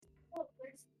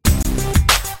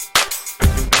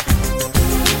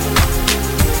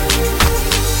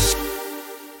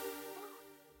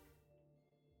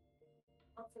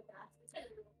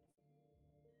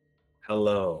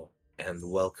Hello, and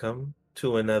welcome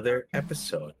to another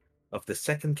episode of the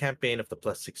second campaign of the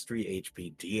Plus 63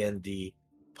 HP D&D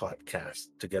podcast.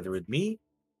 Together with me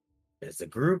is the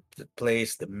group that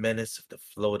plays the Menace of the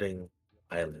Floating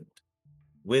Island.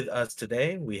 With us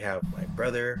today, we have my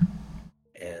brother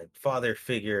and father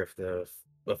figure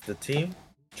of the team,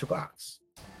 Chubax.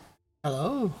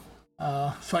 Hello.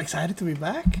 So excited to be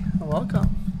back. Welcome.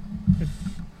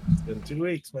 It's been 2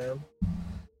 weeks, man.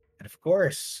 And of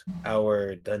course,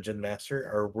 our dungeon master,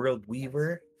 our world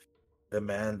weaver, the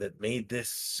man that made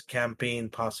this campaign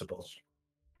possible.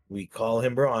 We call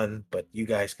him Ron, but you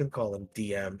guys can call him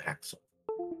DM Axel.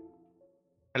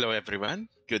 Hello, everyone.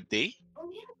 Good day.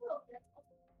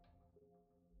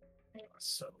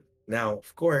 So now,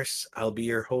 of course, I'll be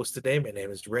your host today. My name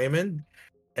is Raymond,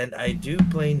 and I do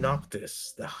play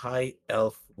Noctis, the high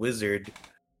elf wizard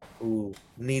who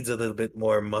needs a little bit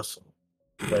more muscle.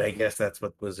 But I guess that's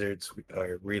what wizards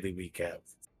are really weak at.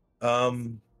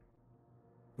 Um,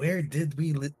 where did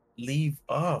we leave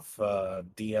off,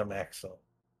 DM Axel?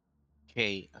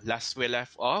 Okay, last we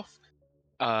left off,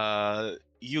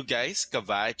 you guys,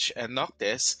 Kavach and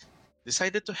Noctis,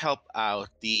 decided to help out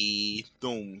the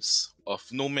gnomes of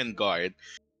Nomengard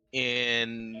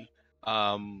in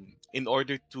in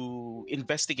order to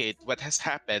investigate what has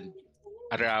happened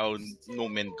around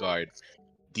Nomengard,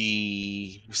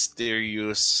 the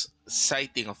mysterious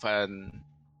sighting of an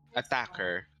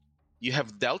attacker. You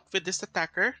have dealt with this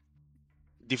attacker,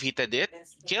 defeated it,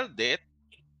 killed it,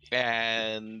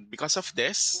 and because of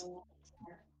this,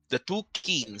 the two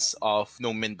kings of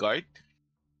Nomengard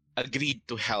agreed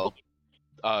to help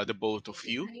the both of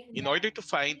you in order to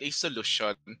find a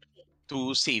solution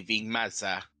to saving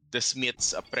Maza, the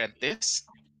smith's apprentice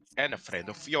and a friend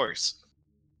of yours.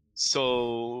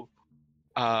 So,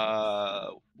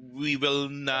 we will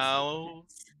now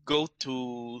go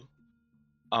to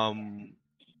um,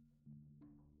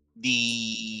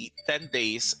 the 10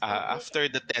 days, after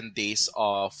the 10 days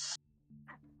of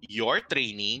your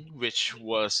training, which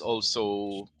was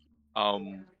also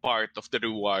part of the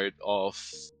reward of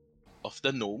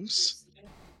the gnomes,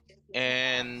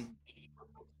 and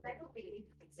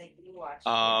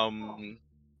um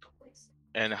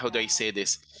and how do I say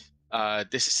this?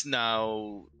 This is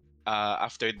now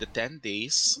after the 10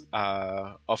 days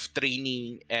of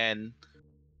training, and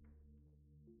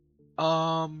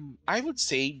I would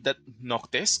say that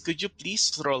Noctis, could you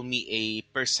please roll me a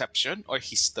perception or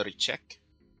history check?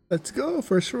 Let's go.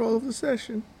 First roll of the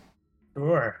session.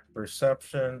 Sure.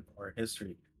 Perception or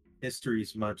history. History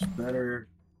is much better.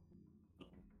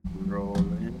 Roll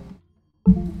in.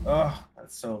 Oh,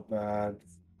 that's so bad.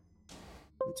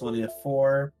 It's only a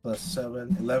 4 plus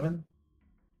 7, 11.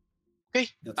 Okay,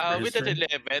 That's for with an history.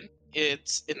 11,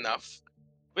 it's enough.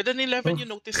 With an 11, Oof. you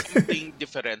notice something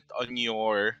different on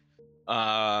your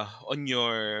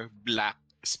black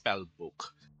spell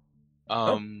book.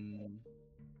 Oh,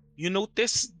 You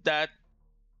notice that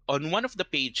on one of the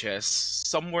pages,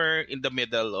 somewhere in the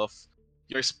middle of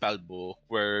your spell book,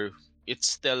 where it's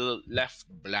still left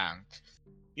blank,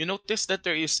 you notice that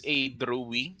there is a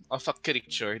drawing of a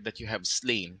creature that you have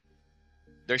slain.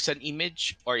 There's an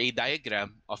image or a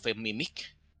diagram of a mimic,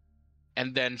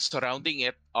 and then surrounding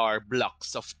it are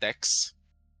blocks of text.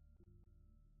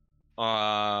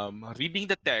 Reading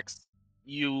the text,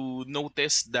 you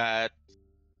notice that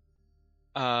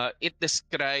it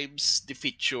describes the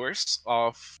features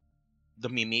of the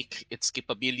mimic, its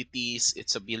capabilities,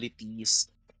 its abilities.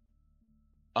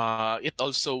 It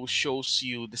also shows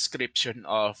you description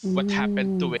of what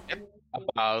happened to Ooh. it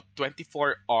about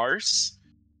 24 hours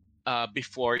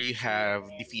before you have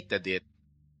defeated it.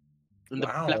 In the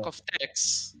block wow. of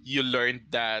text, you learned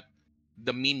that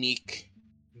the mimic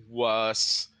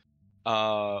was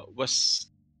was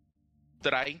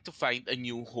trying to find a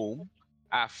new home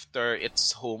after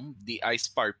its home, the Ice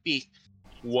Par Peak,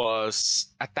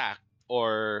 was attacked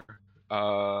or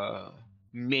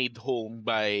made home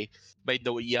by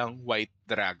the young white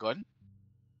dragon,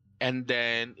 and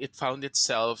then it found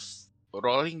itself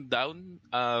roaring down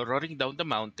the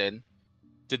mountain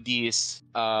to this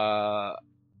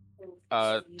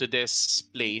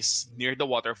place near the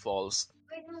waterfalls,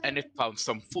 and it found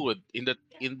some food in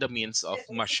the means of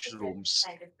mushrooms.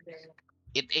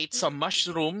 It ate some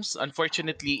mushrooms.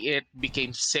 Unfortunately, it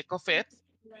became sick of it,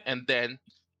 and then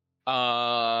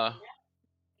uh,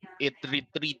 it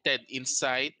retreated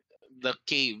inside the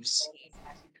caves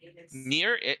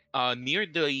near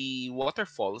the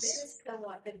waterfalls.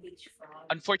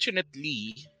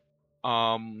 Unfortunately,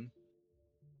 um,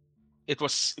 it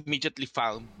was immediately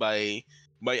found by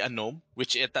a gnome,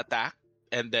 which it attacked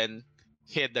and then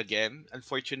hid again.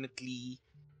 Unfortunately,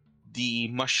 the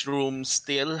mushroom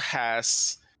still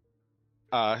has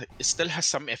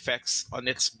some effects on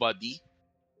its body,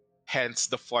 hence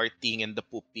the farting and the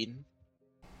pooping.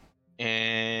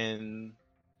 And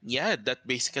yeah, that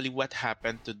basically what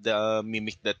happened to the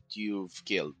mimic that you've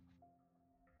killed.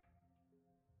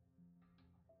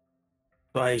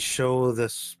 So I show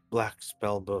this black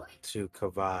spell book to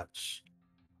Kavach,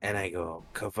 and I go,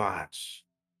 Kavach,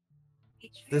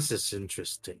 this is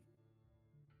interesting.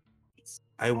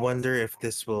 I wonder if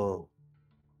this will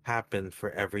happen for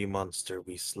every monster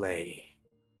we slay.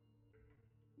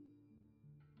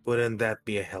 Wouldn't that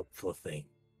be a helpful thing?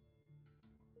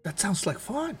 That sounds like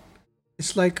fun.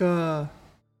 It's like a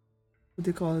what do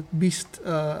you call it? Beast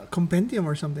compendium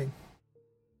or something.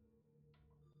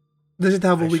 Does it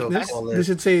have a I shall weakness? call Does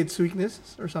it. it say its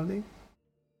weaknesses or something?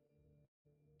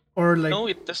 Or like No,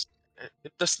 it does.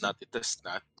 It does not. It does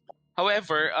not.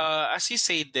 However, as you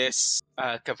say this,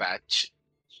 Kavach,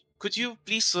 could you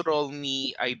please roll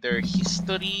me either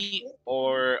history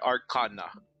or arcana?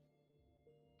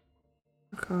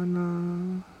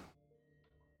 Arcana?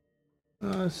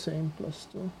 Same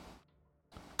 +2.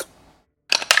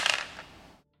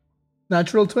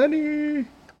 Natural 20.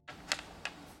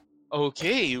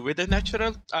 Okay, with a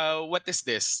natural, what is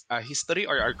this? History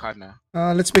or arcana?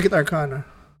 Let's make it Arcana.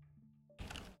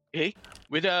 Okay,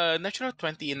 with a natural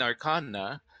 20 in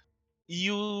arcana,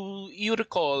 you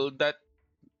recall that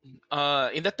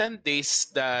in the 10 days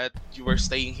that you were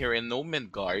staying here in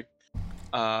Nomengard,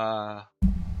 uh,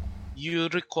 you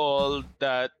recall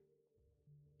that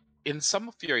in some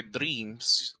of your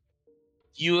dreams,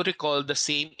 you recall the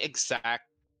same exact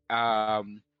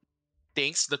um,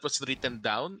 things that was written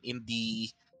down in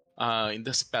the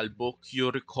spell book.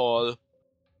 You recall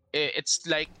it's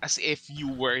like as if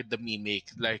you were the mimic,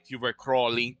 like you were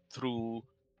crawling through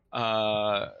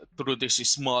these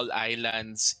small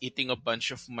islands, eating a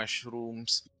bunch of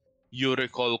mushrooms. You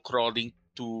recall crawling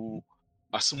to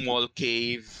a small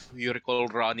cave. You recall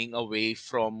running away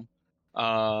from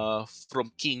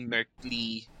King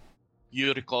Merkley.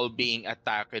 You recall being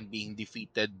attacked and being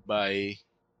defeated by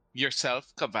yourself,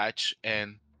 Kavach,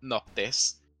 and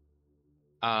Noctis.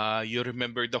 You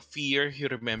remember the fear. You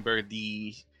remember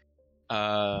the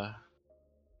uh,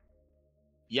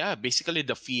 yeah, basically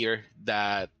the fear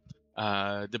that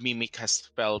the mimic has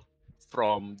felt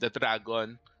from the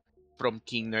dragon, from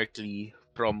King Nerkly,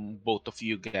 from both of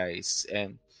you guys,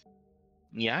 and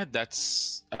yeah,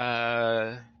 that's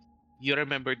you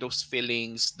remember those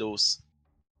feelings, those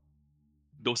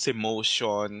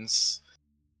emotions,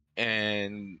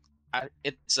 and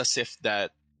it's as if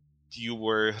that you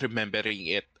were remembering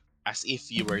it as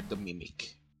if you were the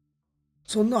mimic.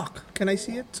 So knock. Can I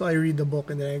see it? So I read the book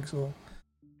and then I go,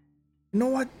 you know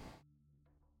what?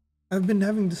 I've been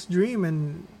having this dream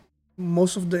and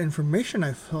most of the information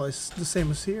I saw is the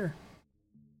same as here.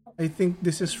 I think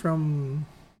this is from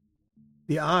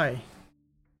the eye.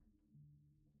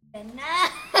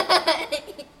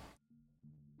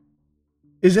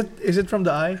 Is it from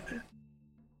the eye?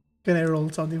 Can I roll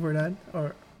something for that?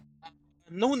 Or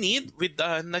No need with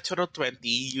the natural 20.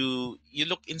 You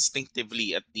look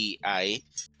instinctively at the eye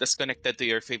that's connected to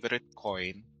your favorite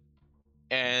coin.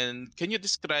 And can you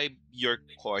describe your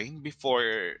coin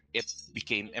before it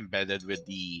became embedded with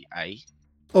the eye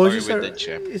oh, or with the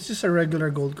gem? it's just a regular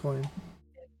gold coin.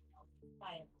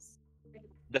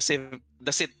 Does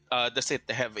it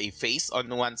have a face on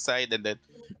one side, and then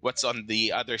what's on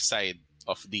the other side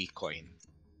of the coin?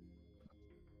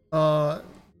 Uh,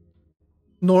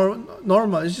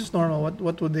 normal. It's just normal.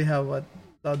 What would they have at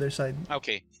the other side?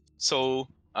 Okay. So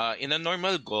in a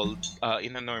normal gold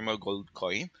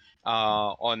coin,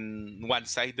 on one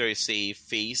side there is a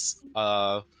face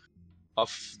of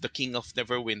the King of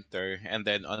Neverwinter, and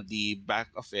then on the back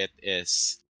of it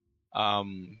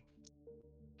um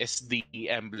is the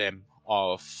emblem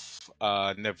of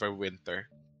Neverwinter.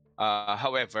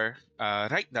 However,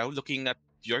 right now, looking at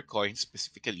your coin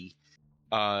specifically,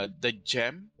 the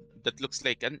gem that looks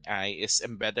like an eye is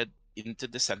embedded into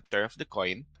the center of the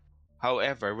coin.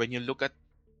 However, when you look at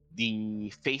the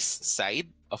face side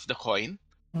of the coin,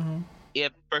 Mm-hmm.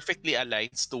 it perfectly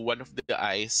aligns to one of the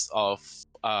eyes of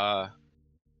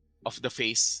the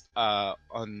face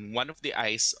on one of the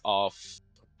eyes of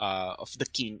the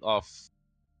king of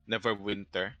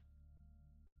Neverwinter.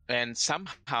 And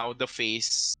somehow the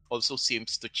face also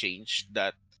seems to change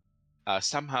that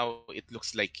somehow it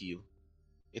looks like you.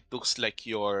 It looks like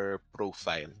your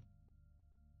profile.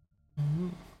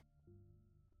 Mm-hmm.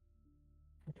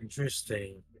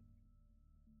 Interesting.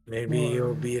 Maybe you'll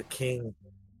More. be a king.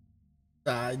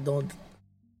 I don't.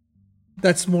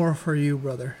 That's more for you,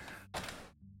 brother.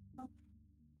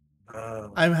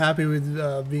 I'm happy with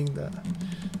being the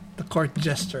court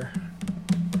jester,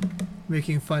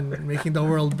 making fun, making the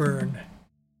world burn,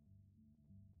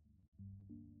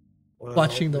 well,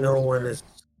 watching the world burn.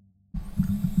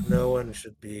 no one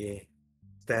should be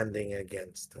standing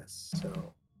against us,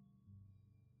 so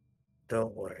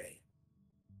don't worry.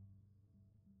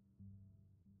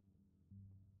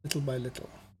 Little by little.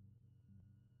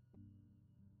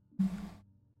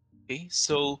 Okay,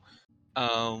 so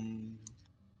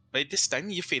by this time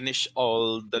you finish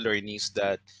all the learnings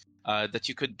that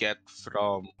you could get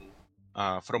from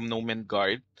Nomen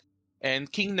Guard.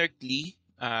 And King Nertly,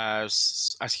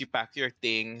 as you pack your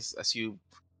things,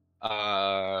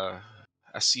 uh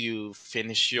as you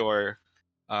finish your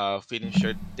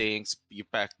things, you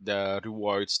pack the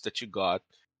rewards that you got.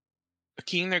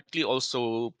 King Nertly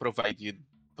also provided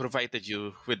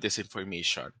you with this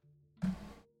information.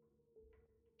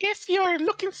 If you're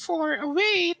looking for a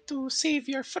way to save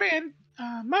your friend,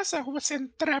 Masa, who was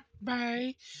entrapped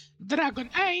by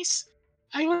Dragon Eyes,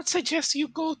 I would suggest you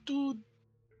go to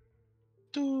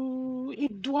a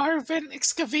dwarven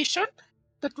excavation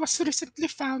that was recently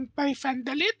found by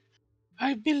Vandalin.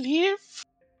 I believe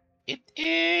it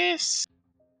is.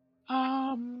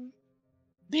 Um,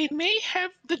 they may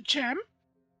have the gem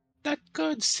that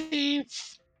could save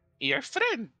your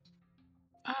friend.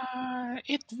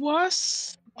 It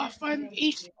was of an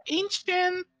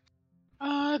ancient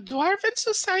dwarven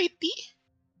society.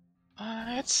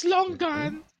 It's long Mhm.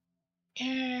 gone,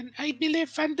 and I believe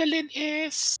Vandalin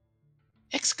is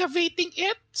excavating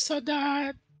it so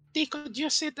that they could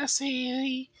use it as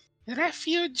a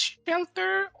refuge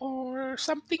shelter or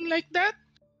something like that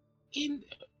in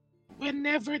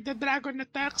whenever the dragon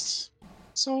attacks.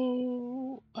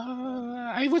 So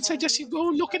I would suggest you go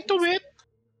look into it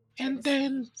and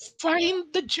then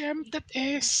find the gem that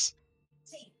is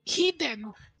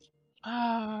hidden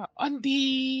on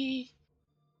the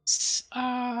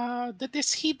that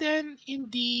is hidden in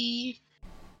the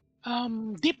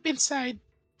deep inside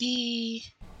the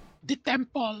the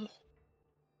temple,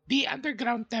 the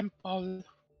underground temple.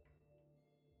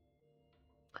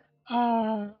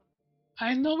 Uh,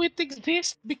 I know it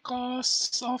exists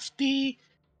because of the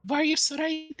various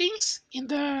writings in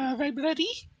the library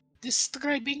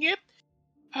describing it.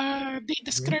 They Mhm.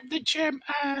 describe the gem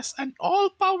as an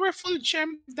all-powerful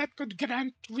gem that could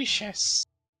grant wishes.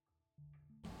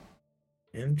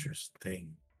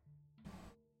 Interesting.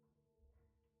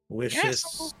 Yeah, so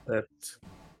Wishes that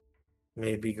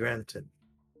may be granted.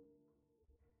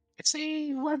 it's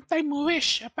a one-time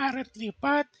wish apparently,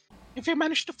 but if you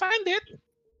manage to find it,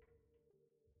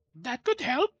 that could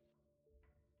help.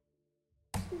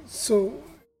 So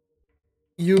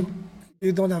you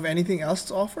you don't have anything else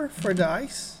to offer for the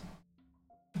ice?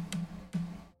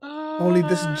 Only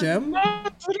this gem?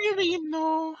 Not really.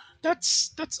 No,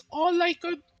 that's all I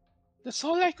could. That's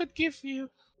all I could give you.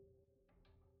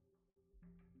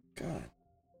 God.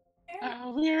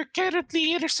 We're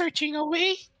currently researching a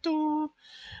way to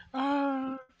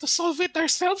solve it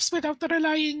ourselves without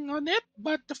relying on it.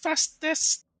 But the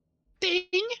fastest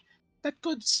thing that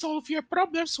could solve your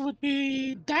problems would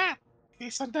be that,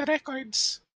 based on the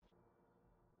records.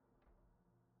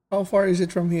 How far is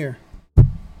it from here?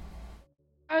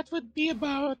 That would be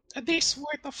about a day's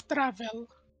worth of travel.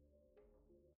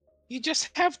 You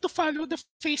just have to follow the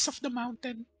face of the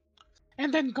mountain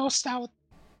and then go south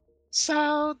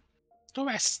to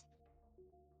west.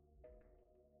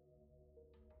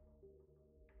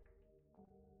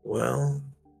 Well,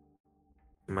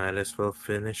 might as well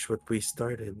finish what we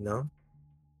started, no?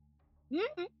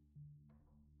 Mhm.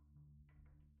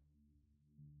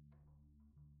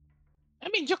 I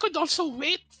mean, you could also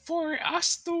wait for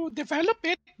us to develop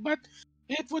it, but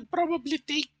it would probably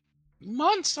take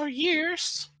months or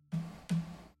years.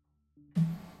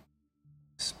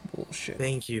 It's bullshit.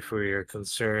 Thank you for your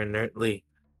concern, Nertly.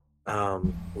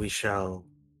 We shall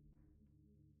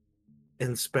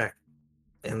inspect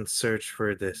and search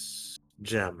for this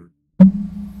gem.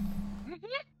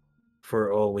 Mhm.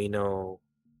 For all we know,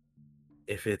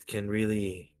 if it can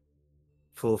really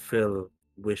fulfill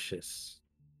wishes,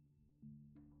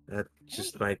 that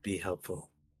just might be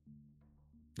helpful.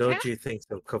 Yeah, Don't you think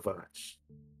so, Kavach?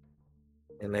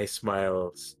 And I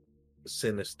smile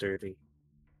sinisterly.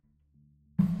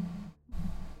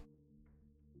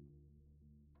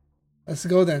 Let's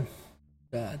go then.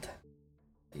 God.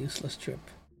 A useless trip.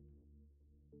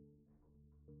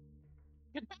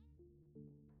 goodbye.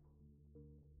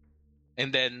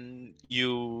 And then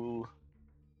you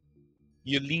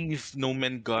leave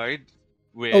Nomen Guard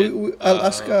Oh, with I'll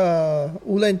ask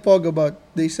Ula and Pog about.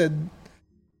 They said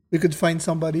we could find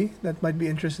somebody that might be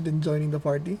interested in joining the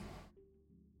party.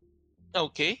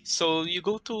 Okay, so you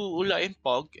go to Ula and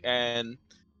Pog, and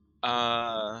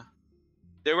uh,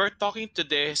 they were talking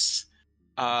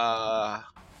uh,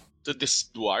 to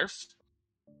this dwarf.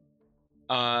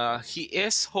 He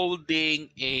is holding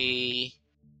a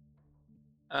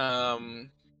um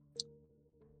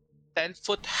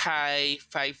 10-foot high,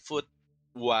 5-foot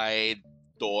wide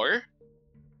door.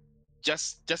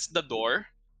 Just the door,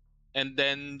 and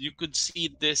then you could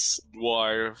see this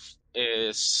dwarf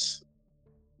is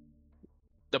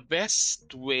the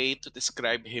best way to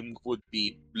describe him would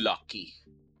be blocky.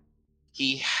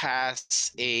 He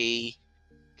has a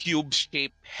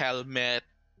cube-shaped helmet.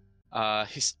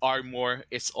 His armor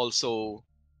is also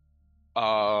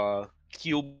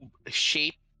cube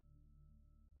shaped.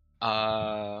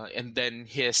 And then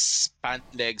his pant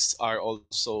legs are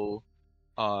also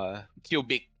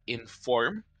cubic in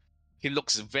form. He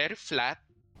looks very flat.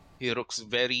 He looks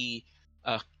very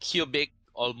cubic,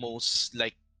 almost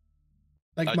like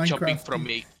Like jumping Minecraft. from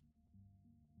a.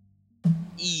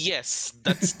 Yes,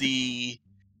 that's the.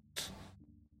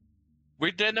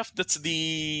 Weird enough, that's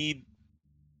the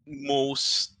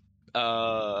most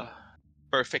uh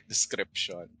perfect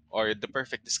description, or the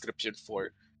perfect description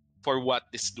for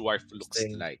what this dwarf looks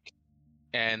Thing. like.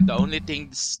 And the only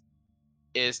thing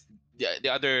is the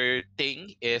other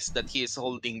thing is that he is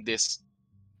holding this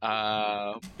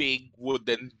big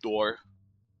wooden door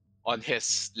on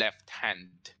his left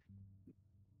hand.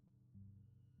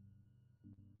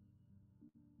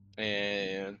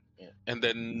 And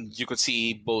then you could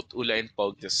see both Ula and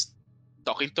Pog just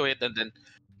talking to it, and then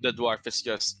the dwarf is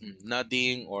just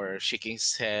nodding or shaking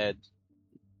his head.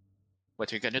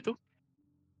 What are you gonna do?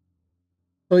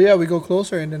 So yeah, we go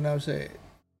closer and then I'll say,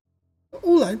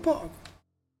 Ulay Pog,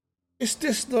 is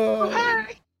this Oh,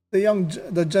 hi!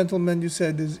 the gentleman you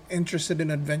said is interested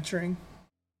in adventuring?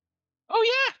 Oh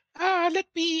yeah. Let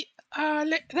me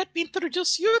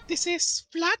introduce you. This is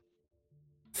Flat.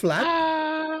 Flat?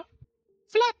 Uh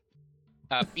Flat.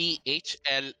 Phlatt.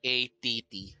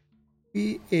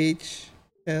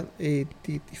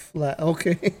 Phlatt. Flat.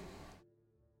 Okay.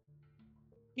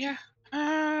 Yeah.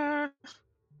 Uh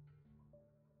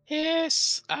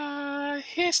he's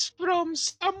from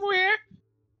somewhere.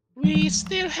 We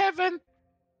still haven't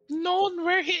known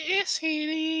where he is.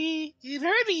 He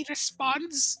rarely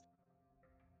responds.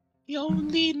 He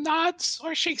only nods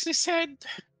or shakes his head.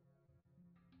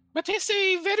 But he's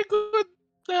a very good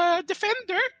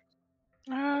defender.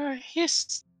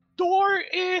 His door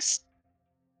is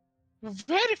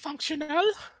very functional.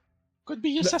 Could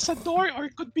be used Th- as a door or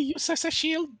it could be used as a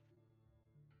shield.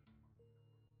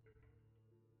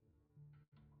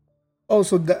 oh,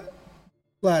 so that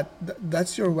Flat,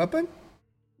 that's your weapon?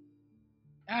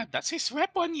 That's his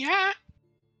weapon, yeah.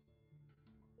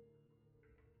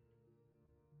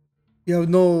 You have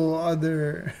no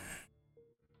other.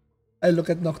 I look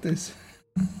at Noctis.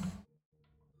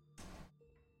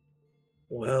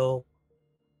 Well,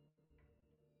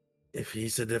 if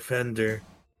he's a defender,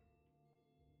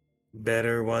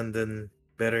 better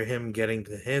him getting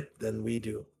the hit than we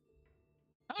do.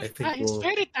 I think It's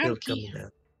very he'll tanky. come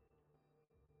down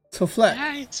So Flat,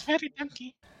 Yeah, it's very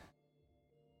tanky.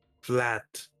 flat.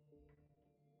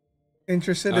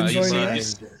 interested in You joining see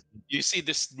us? this. You see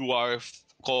this dwarf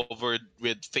covered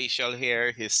with facial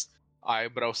hair. His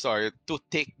eyebrows are too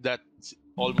thick that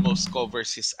almost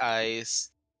covers his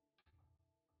eyes,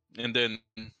 and then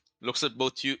looks at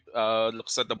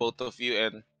the both of you,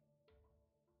 and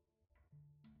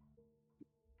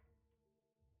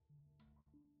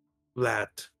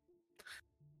Flat.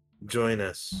 Join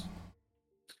us.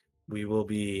 We will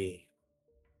be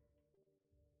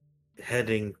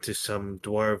heading to some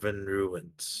dwarven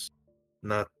ruins,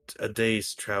 not a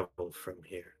day's travel from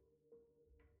here.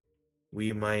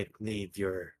 We might need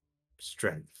your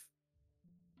strength.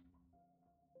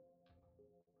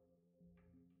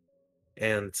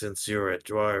 And since you're a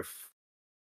dwarf,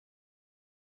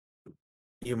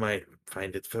 you might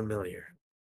find it familiar.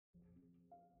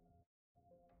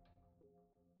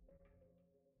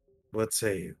 What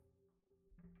say you?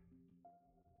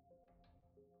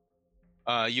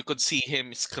 you could see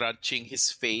him scratching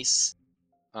his face.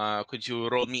 Could you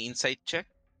roll me insight check?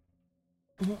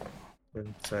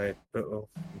 Inside. Oh,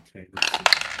 okay. Let's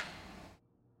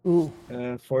Ooh,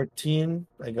 see. 14.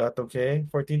 I got okay.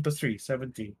 14 plus 3,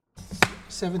 17.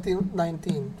 17,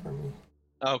 19 for me.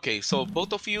 Okay, so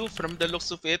both of you, from the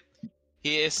looks of it,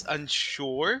 he is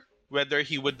unsure whether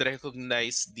he would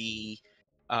recognize the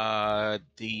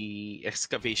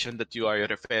excavation that you are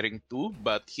referring to,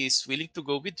 but he's willing to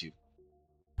go with you.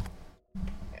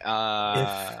 If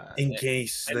Uh, in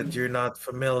case that and you're not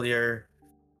familiar,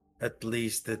 at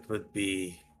least it would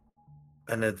be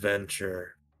an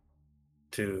adventure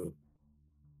to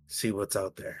see what's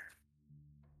out there.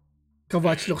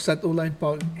 Kavach looks at Ula and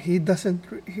Pog. He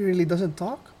really doesn't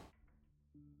talk?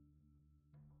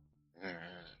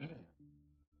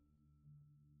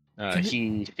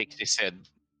 He shakes his head.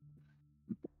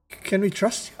 Can we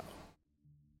trust you?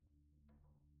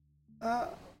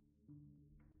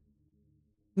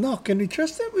 No, can we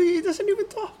trust him? He doesn't even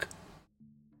talk.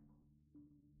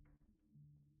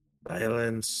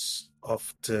 Silence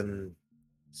often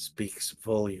speaks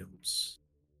volumes.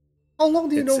 How long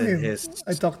do you It's know in him? his-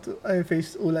 I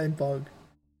faced Ula and Pog.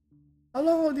 How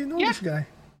long do you know Yeah. this guy?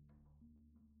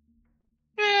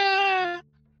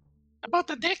 About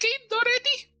a decade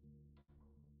already.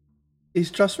 He's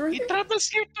trustworthy? He travels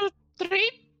here to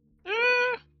trade.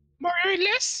 More or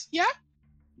less, yeah.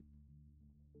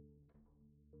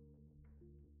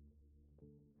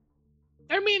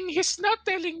 I mean, he's not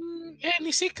telling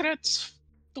any secrets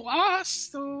to us,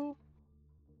 so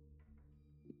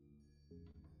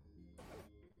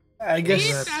I guess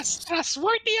he's That's- as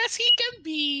trustworthy as he can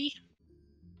be.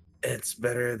 It's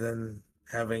better than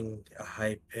having a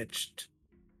high-pitched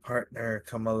partner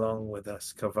come along with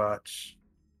us, Kavach.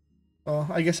 Oh,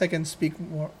 I guess I can speak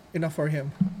more enough for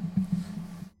him.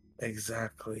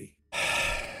 Exactly.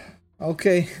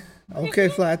 Okay. Okay,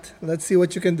 Flat. Let's see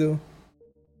what you can do.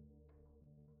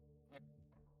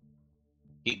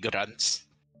 He grunts.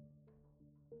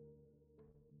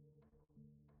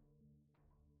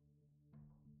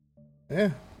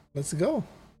 Yeah, let's go.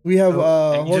 We have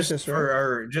And horses,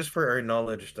 right? just for our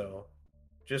knowledge, though,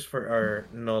 just for our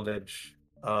knowledge,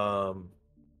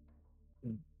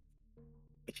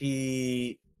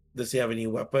 he does he have any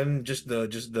weapon? Just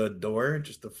the door,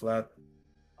 just the flat.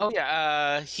 Oh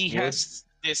yeah, he Wood? has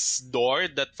this door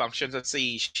that functions as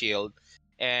a shield,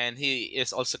 and he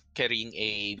is also carrying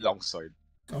a longsword.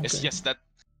 It's Okay. just that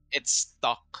it's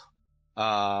stuck,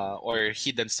 or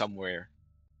hidden somewhere.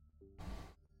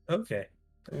 Okay,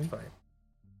 that's Okay. fine.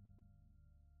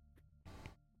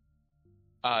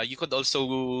 You could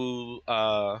also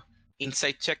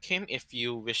insight check him if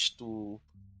you wish to,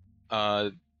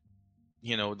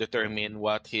 determine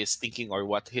what he's thinking or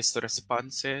what his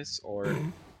response is, or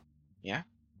yeah.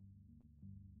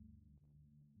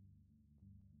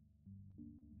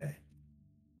 Okay.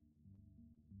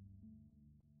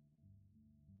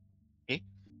 Okay.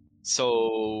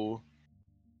 So,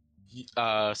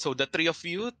 so the three of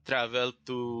you travel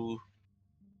to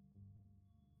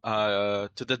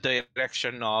the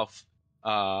direction of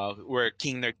where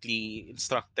King Nertly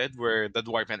instructed, where the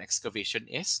dwarven excavation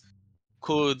is.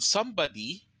 Could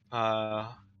somebody,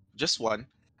 just one,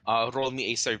 roll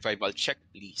me a survival check,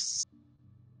 please?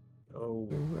 Oh,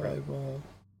 crap. Survival.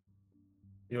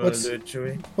 You want What's- to do it,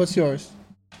 Chewy? What's yours?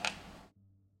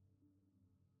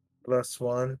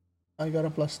 +1. I got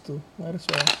a +2. Might as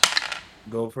well.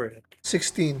 Go for it.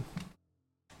 16.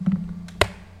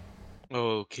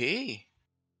 Okay.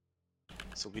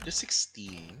 So with the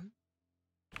 16,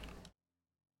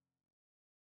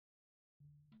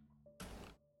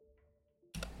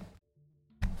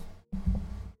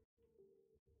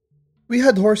 We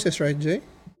had horses, right, Jay?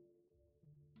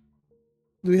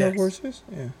 Do we have Yes. horses?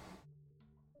 Yeah.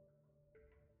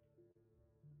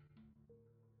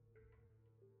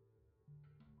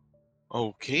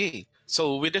 okay.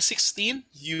 So with the 16,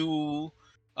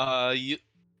 uh you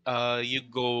you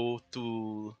go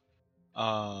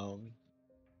um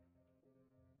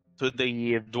to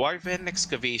the dwarven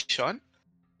excavation,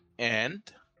 and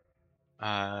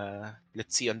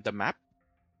let's see on the map.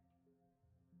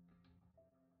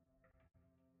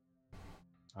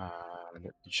 Let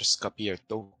me just copy your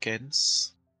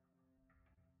tokens.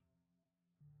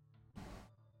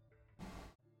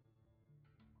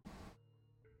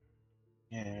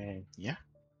 And yeah.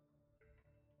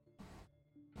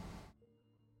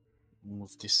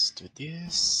 Move this to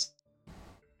this.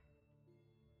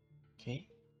 Okay.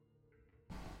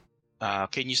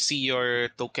 Can you see your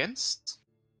tokens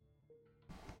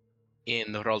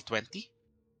in Roll20?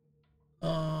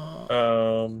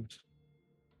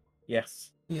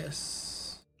 Yes, Yes.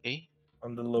 Okay.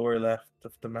 on the lower left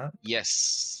of the map.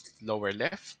 Yes, lower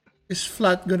left. Is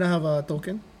Flat gonna have a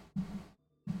token?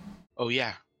 Oh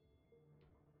yeah.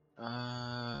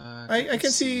 I let's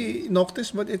can see Noctis,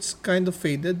 but it's kind of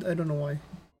faded. I don't know why.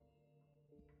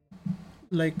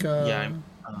 Like, Yeah,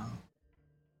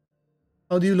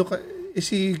 how do you look at? Is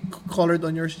he colored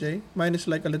on yours, Jay? Mine is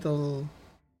like a little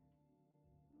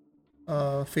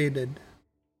faded.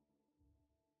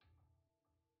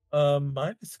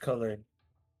 Mine is colored.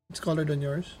 It's colored on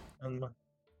yours.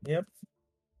 Yep.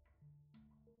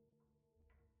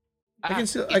 I can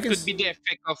still- it I can could s- be the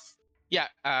effect of Yeah,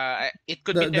 it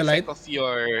could be The the light. effect of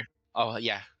your. Oh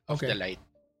yeah, of the Okay. light.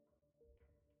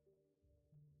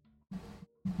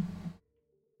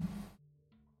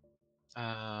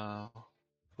 Uh,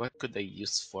 what could I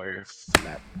use for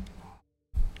flat?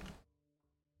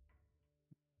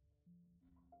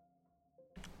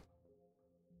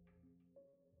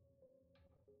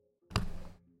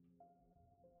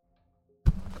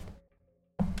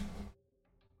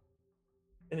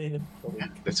 Yeah,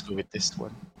 let's go with this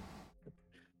one.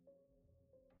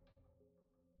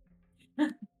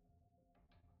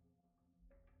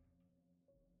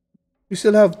 You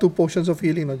still have 2 potions of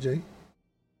healing, no, Jay?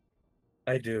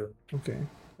 I do. Okay.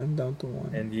 I'm down to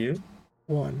one. And you?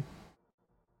 One.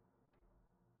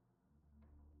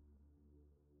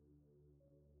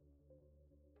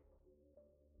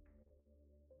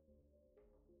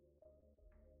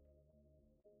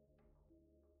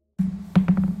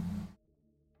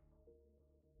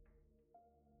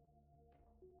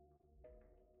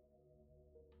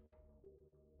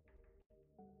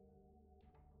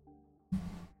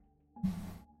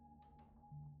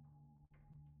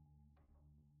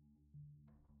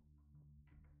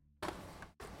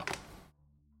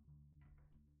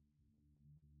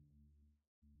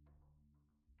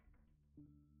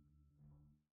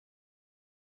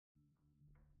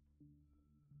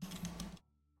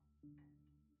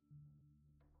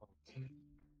 Okay,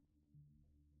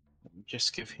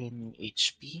 just give him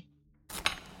HP,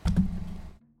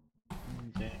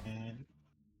 and then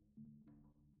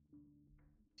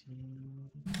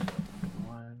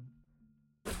one.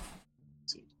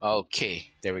 Two. Okay,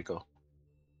 there we go.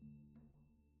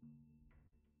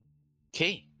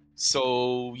 Okay,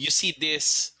 so you see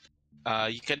this.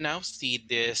 You can now see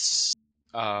this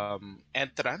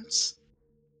entrance,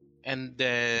 and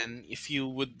then if you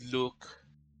would look,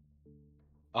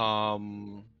 how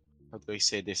do I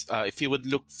say this? If you would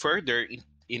look further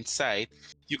inside,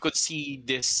 you could see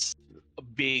this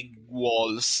big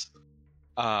walls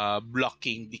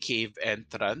blocking the cave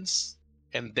entrance,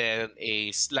 and then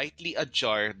a slightly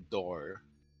ajar door.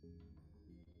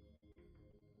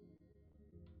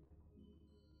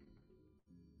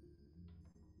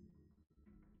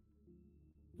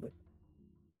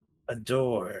 A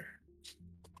door.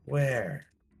 Where?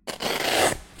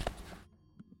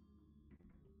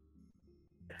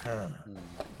 Huh.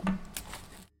 Let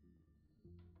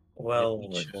Well,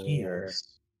 me we're here.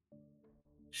 just.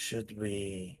 Should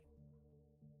we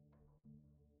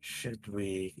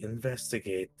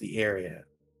investigate the area,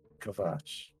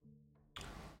 Kavash?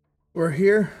 We're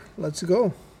here. Let's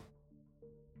go.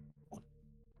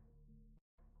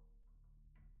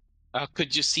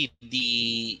 Could you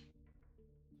see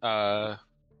uh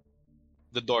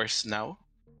the doors now?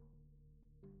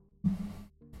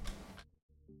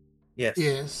 Yes.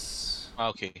 Yes.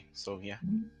 Okay, so yeah.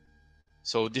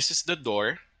 So this is the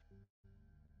door.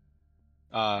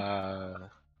 Uh,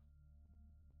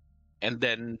 and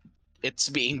then it's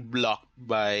being blocked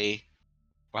by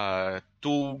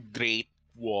two great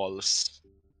walls.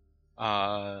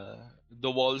 The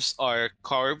walls are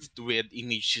carved with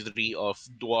imagery of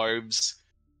dwarves,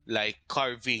 like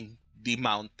carving the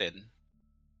mountain.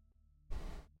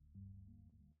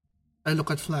 I look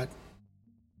at Flat.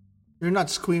 You're not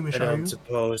squeamish, I are don't you?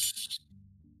 suppose.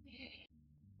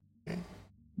 Okay.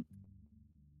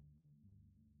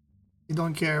 You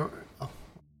don't care. Oh,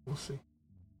 we'll see.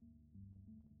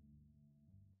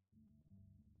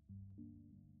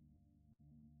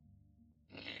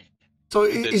 So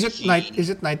And then is it night? he Is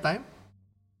it nighttime?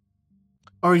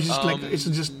 Or is just like it's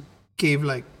um just cave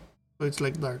like, so it's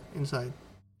like dark inside.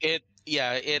 it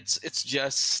yeah, it's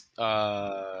just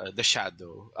the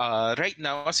shadow. Right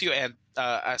now as you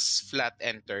as Flat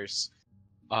enters,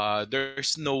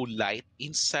 there's no light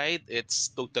inside. It's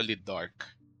totally dark.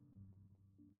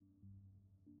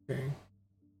 Okay.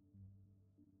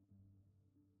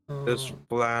 Does Uh,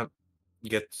 Flat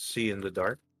get to see in the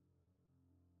dark?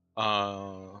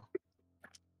 Uh,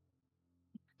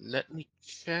 let me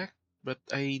check. But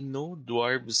I know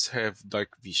dwarves have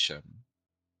dark vision.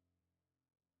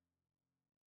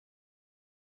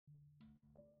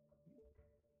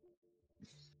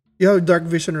 you have dark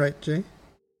vision, right, Jay?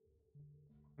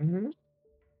 Mm-hmm.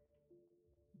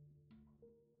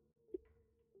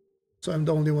 So I'm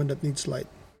the only one that needs light.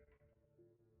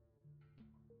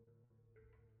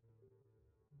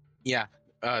 Yeah,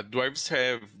 dwarves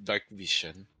have dark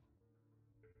vision.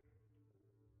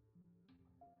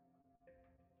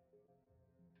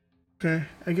 Okay,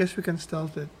 I guess we can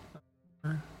stealth it.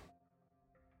 Or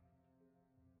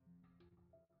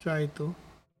try to.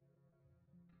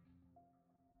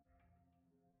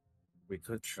 We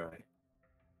could try.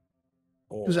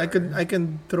 Because Or I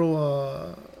can throw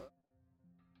a.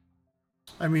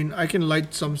 I mean, I can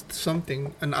light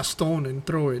something and a stone and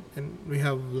throw it, and we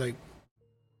have like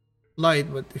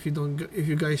light. But if you don't, if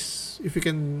you guys, if you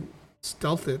can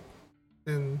stealth it,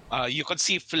 then You could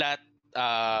see Flat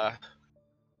uh,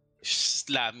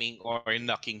 slamming or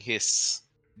knocking his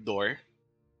door.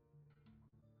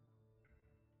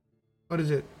 what is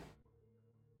it?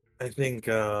 I think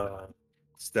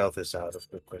stealth is out of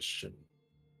the question.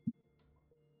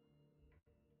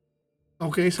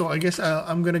 Okay, so I guess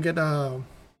I'm gonna get a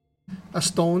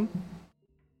stone,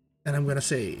 and I'm gonna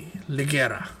say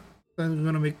Ligera. I'm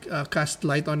gonna make cast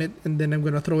light on it, and then I'm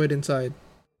gonna throw it inside.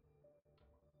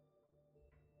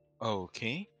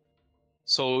 Okay.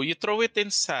 So you throw it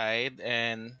inside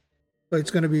and So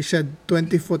it's gonna be shed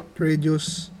 20-foot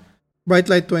radius, bright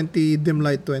light 20, dim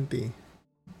light 20.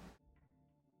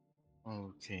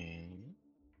 okay.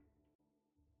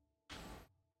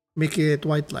 Make it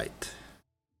white light,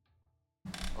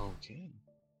 Okay.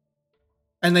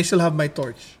 and I still have my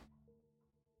torch.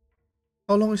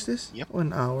 How long is this? Yep. Oh,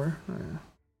 an hour.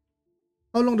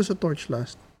 How long does a torch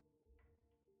last?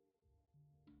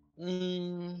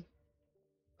 Mm,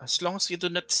 as long as you do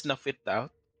not snuff it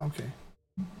out. Okay.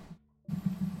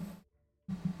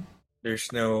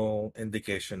 There's no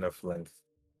indication of length.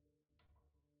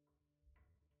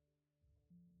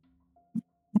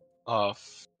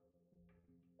 Of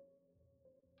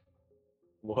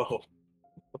Whoa.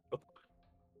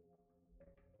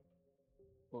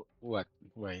 what?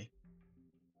 Why?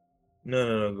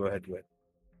 No. Go ahead. Go ahead.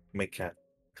 My cat.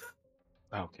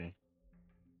 Okay.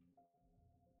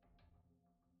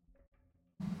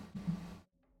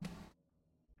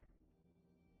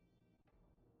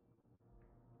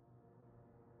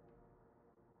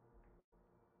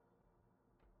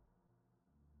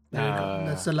 There you go.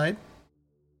 That's the light.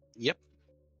 Yep.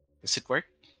 Does it work?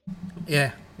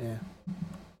 Yeah. Yeah.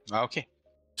 Okay.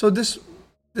 So this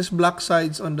black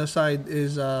sides on the side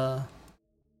is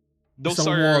Those a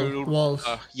are walls.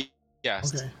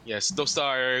 yes. Okay. Yes, those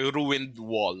are ruined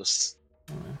walls.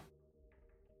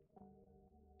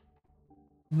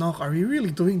 Nock, are you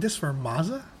really doing this for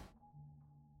Maza?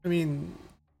 I mean,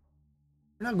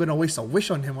 we're not gonna waste a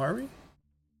wish on him, are we?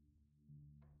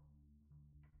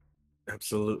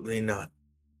 Absolutely not.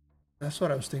 That's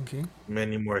what I was thinking.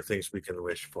 Many more things we can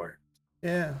wish for.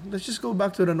 Yeah, let's just go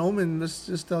back to the gnome and let's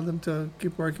just tell them to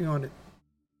keep working on it.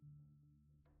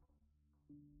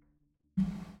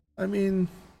 I mean,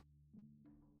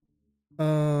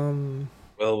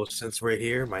 Well, since we're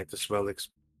here, might as well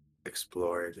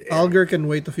explore the area. Alger can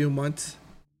wait a few months.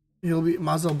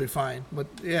 Maza will be fine. But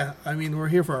yeah, I mean, we're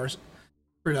here for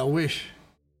that wish.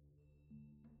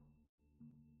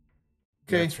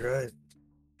 Okay, That's right.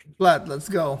 Flat, let's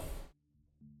go.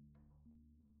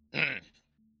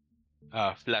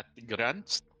 Flat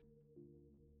grants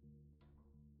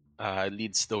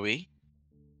leads the way.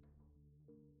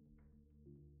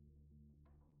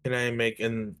 Can I make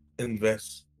an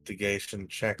investigation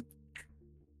check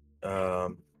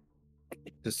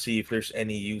to see if there's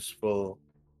any useful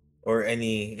or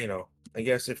any, I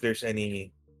guess if there's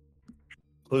any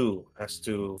clue as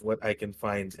to what I can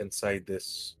find inside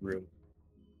this room?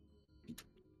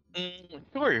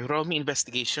 Sure, roll me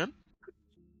investigation.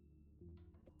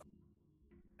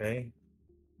 Okay.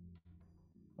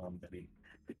 Buddy.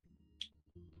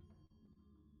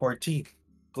 14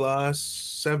 plus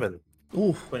 7.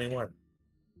 Ooh, 21.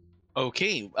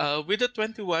 Okay. With the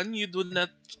 21, you do not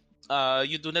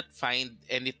find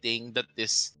anything that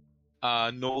is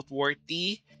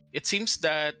noteworthy. It seems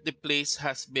that the place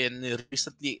has been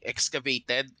recently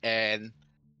excavated, and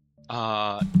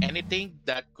anything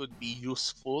that could be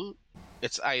useful,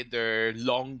 it's either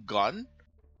long gone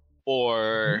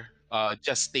or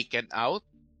just taken out.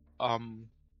 Um,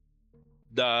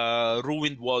 the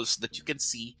ruined walls that you can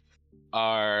see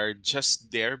are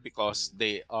just there because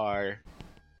they are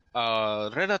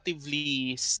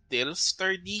relatively still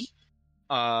sturdy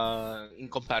in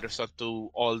comparison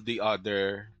to all the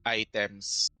other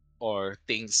items or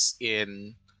things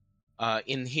in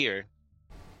here.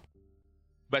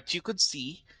 But you could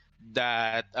see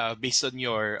that based on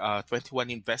your 21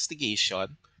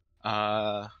 investigation,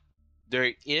 uh,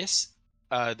 there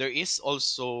is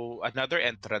also another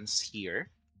entrance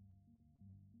here,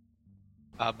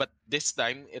 but this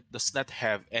time it does not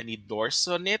have any doors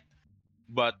on it.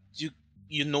 But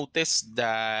you notice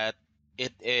that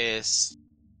it is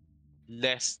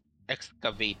less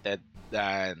excavated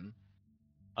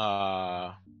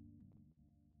uh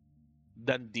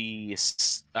than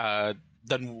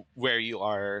than where you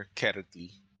are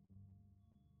currently.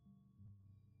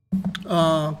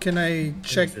 can I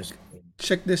check Interesting.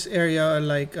 check this area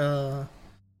like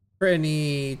for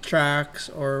any tracks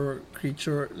or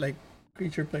creature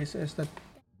places that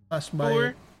pass by it.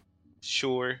 Sure,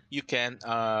 sure. You can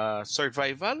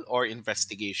survival or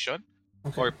investigation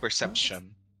Okay. or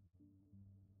perception.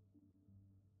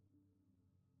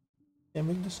 Yeah,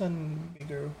 make the sun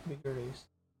bigger rays.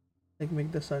 Like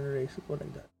make the sun rays go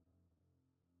like that.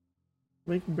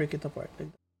 Break it apart like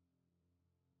that.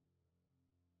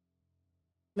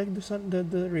 Like the sun, the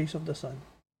rays of the sun.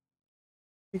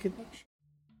 Make it,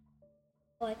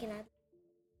 Oh, I can add.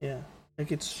 yeah,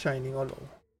 like it's shining all over.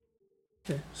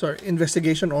 Okay, sorry.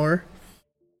 Investigation or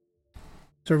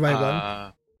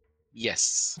survival.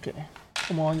 Yes. Okay,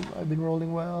 come on. I've been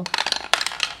rolling well.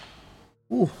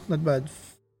 Ooh, not bad.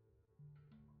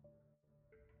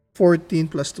 14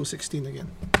 plus 2, 16 again.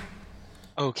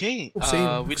 Okay. Oh,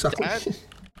 same. With Exactly.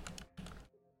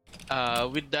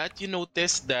 that, you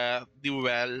notice that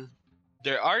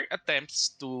there are attempts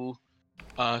to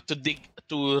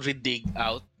redig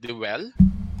out the well,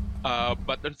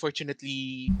 but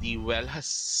unfortunately, the well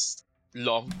has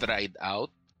long dried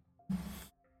out.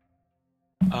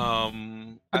 But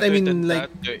I Other than mean,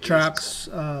 like that, there is tracks,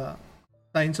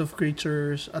 signs of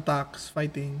creatures, attacks,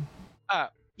 fighting.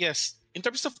 yes. In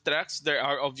terms of tracks, there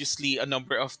are obviously a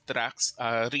number of tracks,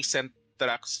 recent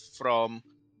tracks from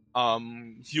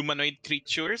humanoid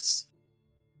creatures,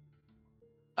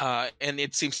 and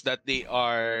it seems that they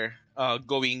are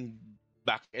going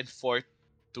back and forth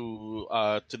to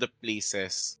the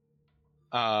places.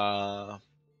 Uh,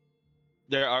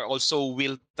 there are also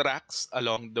wheel tracks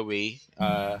along the way,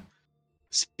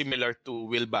 similar to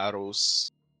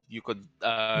wheelbarrows. You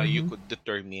Mm-hmm. could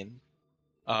determine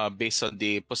based on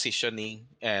the positioning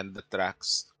and the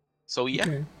tracks. So yeah,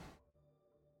 Okay.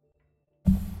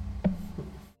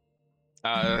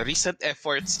 recent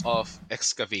efforts of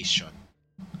excavation.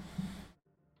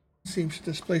 Seems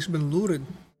this place been looted.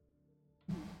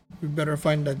 We better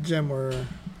find that gem or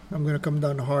I'm gonna come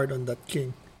down hard on that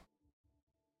king.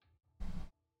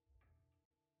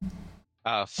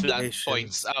 Flat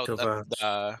points Patience, out at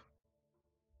Kavach.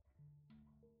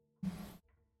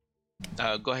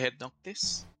 the. Go ahead,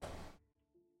 Noctis.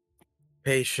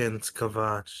 Patience,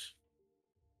 Kavach.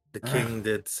 The king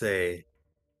did say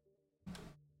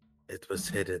it was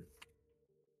hidden.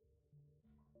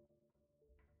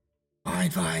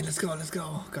 Fine. Let's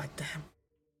go. God damn.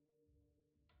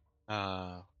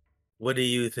 Uh, What do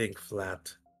you think,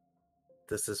 Flat?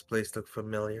 Does this place look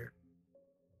familiar?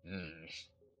 hmm.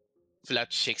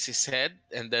 Flat shakes his head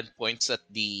and then points at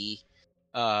the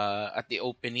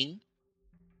opening.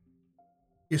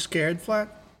 You scared, Flat?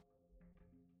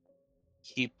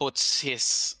 He puts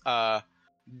his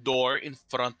door in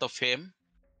front of him,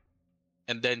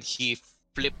 and then he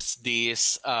flips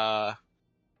this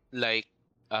like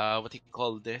what do you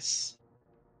call this?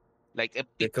 Like a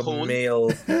Like a peephole.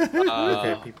 male.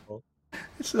 Okay, Uh, people.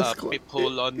 It's a Peephole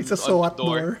it's a on the SWAT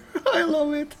door. door. I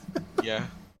love it. Yeah,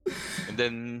 and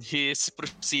then he is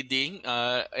proceeding,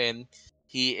 and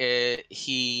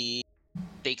he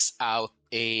takes out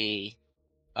a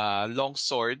long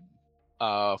sword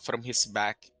from his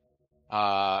back,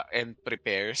 and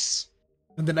prepares.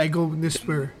 And then I go And then,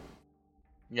 whisper.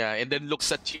 yeah, and then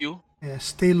looks at you. Yeah,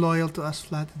 stay loyal to us,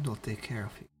 Flat, and we'll take care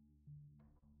of you.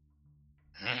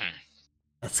 Hmm.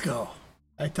 Let's go.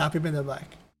 I tap him in the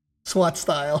back. SWAT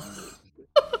style.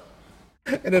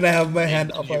 And then I have my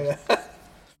hand up on it.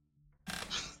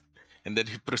 And then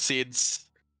he proceeds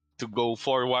to go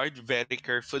forward very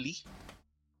carefully.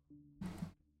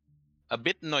 A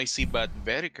bit noisy, but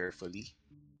very carefully.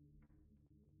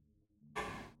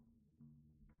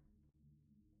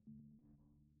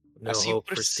 No As you hope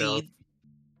for stealth.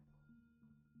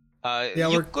 proceed, Yeah,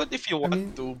 you we're could if you I want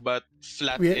mean, to, but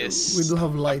Flat we is do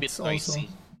have a bit lights also. noisy.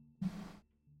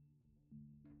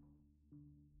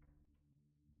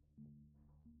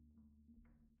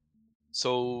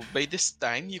 So by this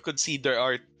time, you could see there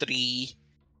are three,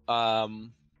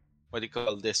 what do you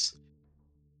call this?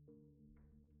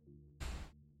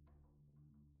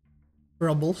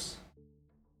 Rubbles.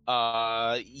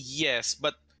 Yes,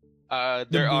 but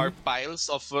there are Debris. piles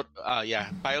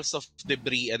of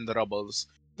debris and rubbles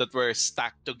that were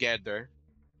stacked together,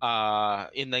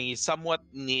 in a somewhat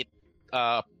neat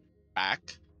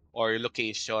pack or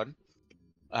location,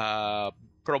 uh,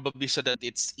 probably so that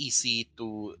it's easy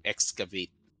to excavate.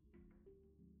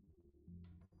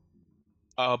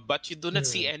 But you do not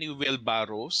see any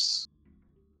wheelbarrows.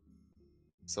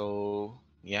 So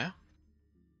yeah.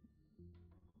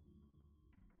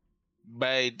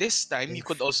 By this time, you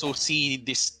could also see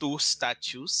these two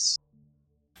statues.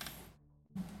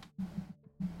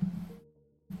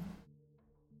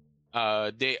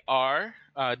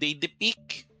 They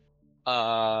depict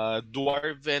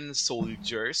dwarven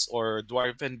soldiers or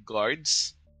dwarven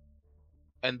guards,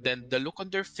 and then the look on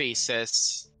their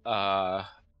faces are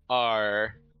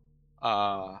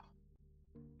uh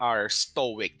are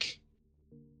stoic,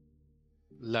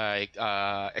 like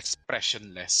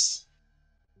expressionless.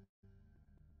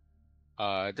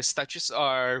 The statues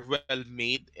are well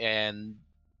made, and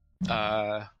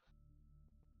uh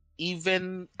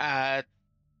even at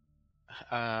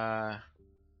uh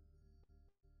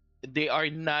they are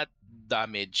not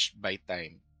damaged by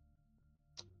time,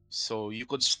 so you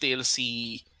could still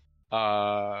see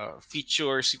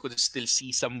features. You could still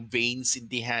see some veins in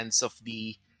the hands of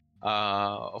the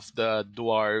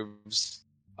dwarves.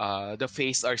 The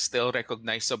face are still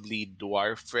recognizably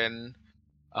dwarfen.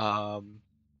 um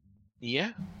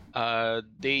yeah,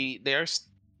 they are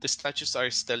the statues are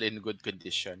still in good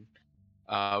condition,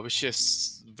 which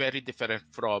is very different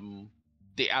from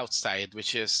the outside,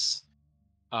 which is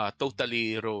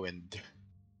totally ruined.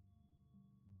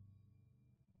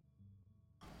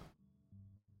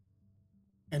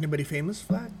 Anybody famous,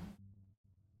 Flat?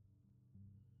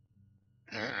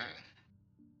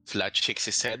 Flat shakes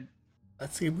his head.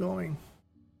 Let's keep going.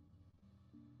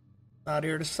 Not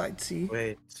here to sightsee.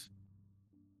 Wait,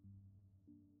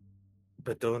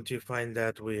 but don't you find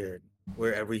that weird?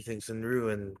 Where everything's in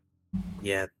ruin,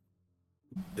 yet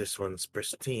this one's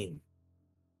pristine.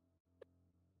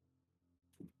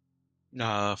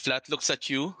 Flat looks at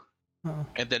you Uh,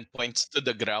 and then points to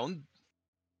the ground.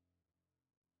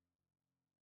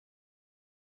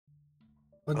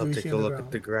 what do I'll we take see a on the look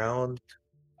at ground? the ground.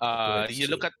 Let's You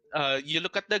see.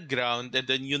 look at the ground, and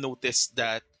then you notice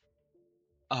that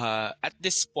at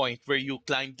this point where you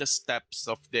climb the steps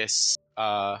of this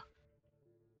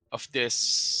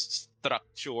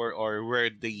structure, or where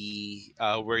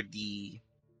the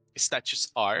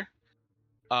statues are,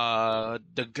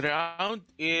 the ground,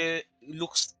 it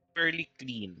looks fairly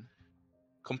clean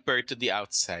compared to the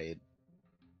outside.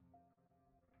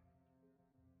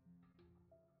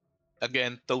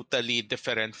 Again, totally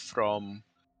different from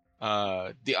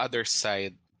the other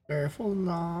side. Careful,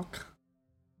 knock.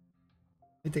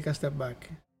 Let me take a step back.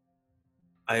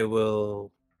 I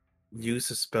will use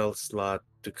a spell slot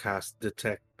to cast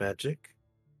Detect Magic.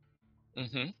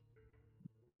 Mm-hmm.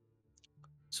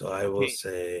 So I will Okay.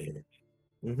 say.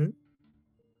 Mhm.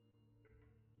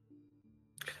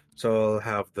 So I'll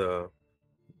have the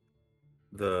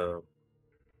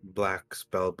black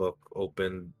spell book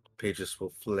open. Pages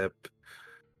will flip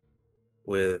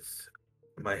with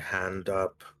my hand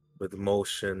up, with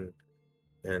motion,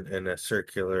 and in a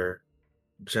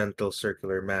gentle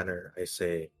circular manner. I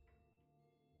say,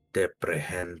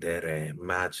 "Deprehendere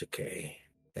magicae,"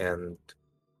 and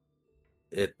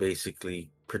it basically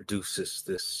produces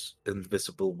this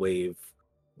invisible wave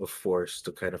of force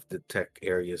to kind of detect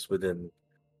areas within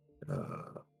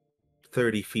uh,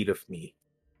 30 feet of me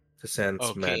to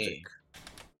sense magic. Okay.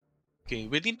 Okay.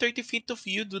 Within 30 feet of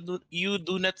you, you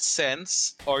do not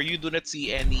sense, or you do not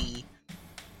see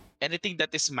anything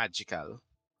that is magical,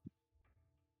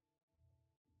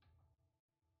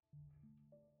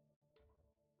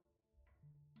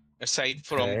 aside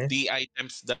from Okay. the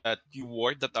items that you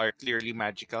wore that are clearly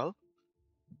magical.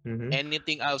 hmm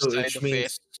Anything So outside which of it?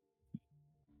 means,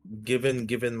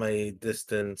 given my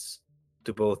distance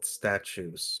to both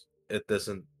statues, it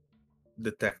doesn't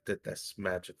detect it as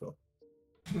magical.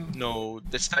 No,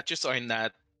 the statues are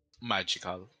not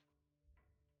magical.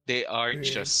 They are Weird.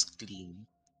 just clean.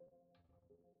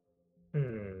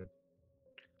 Hmm.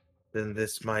 Then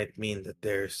this might mean that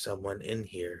there's someone in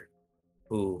here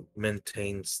who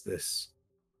maintains this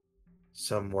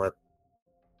somewhat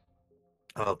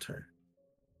altar.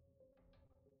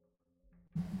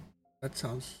 That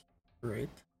sounds great.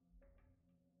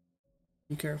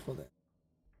 Be careful then.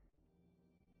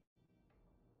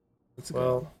 Let's go.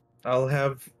 Well, I'll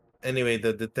have anyway.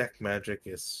 The detect magic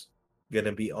is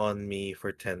gonna be on me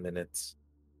for 10 minutes.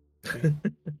 Okay.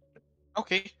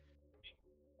 Okay.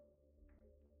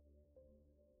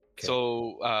 Okay.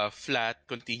 So Flat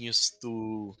continues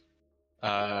to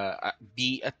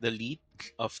be at the lead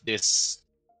of this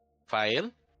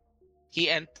file. He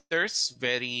enters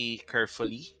very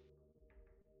carefully,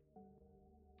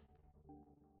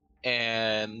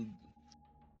 and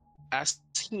as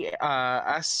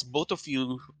both of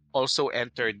you also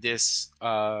enter this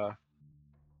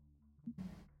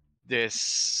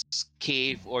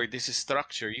cave, or this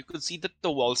structure, you could see that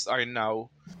the walls are now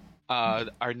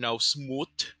smooth,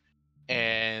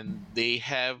 and they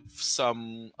have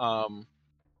some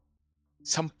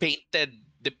painted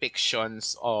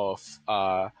depictions of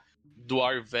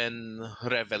dwarven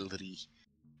revelry.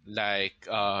 Like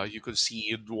you could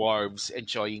see dwarves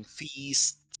enjoying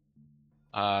feast,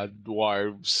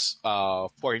 dwarves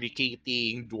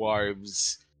fornicating,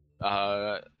 dwarves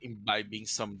imbibing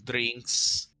some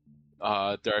drinks.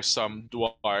 There are some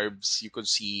dwarves you could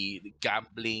see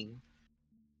gambling,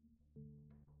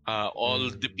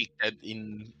 all Mm, depicted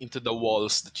into the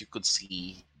walls that you could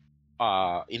see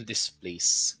in this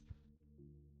place.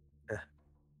 eh,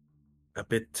 a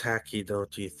bit tacky,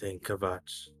 don't you think,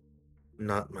 Kavach?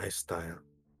 Not my style.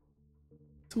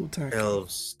 Too tacky.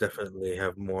 Elves definitely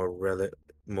have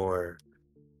more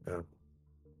um,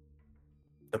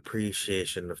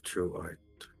 appreciation of true art.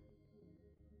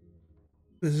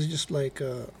 This is just like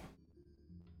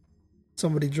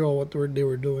somebody draw what they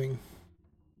were doing.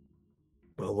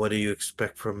 Well, what do you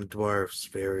expect from dwarves?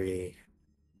 Very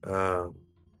um,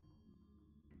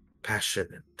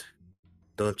 passionate,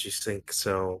 don't you think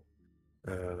so?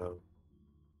 Uh,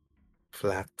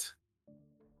 Flat.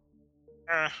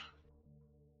 Ah.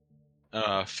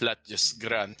 Flat just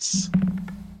grunts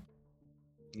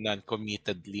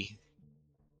non-committedly.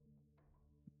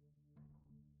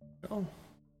 Oh,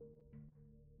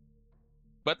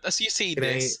 But as you say Can I?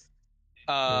 this,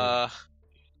 Mm, uh,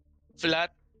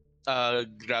 Flat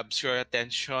grabs your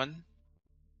attention,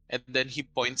 and then he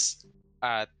points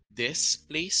at this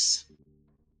place.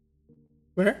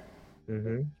 where?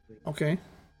 mm-hmm. Okay.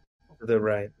 To the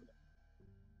right.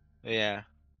 Yeah,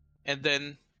 and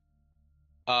then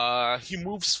he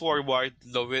moves forward,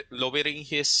 lowering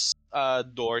his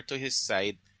door to his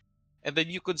side, and then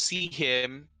you could see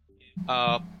him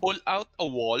pull out a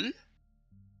wall,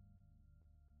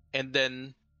 and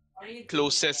then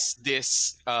closes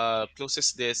this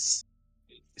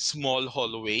small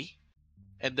hallway,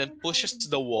 and then pushes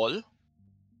the wall,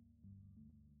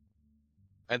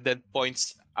 and then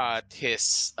points at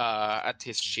his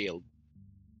shield,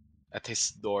 at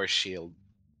his door shield.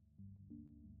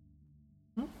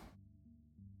 Hmm?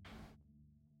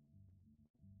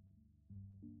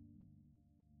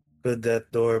 Could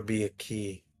that door be a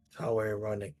key? How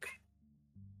ironic.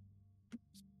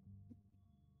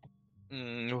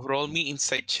 Roll me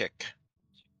insight check.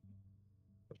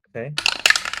 Okay.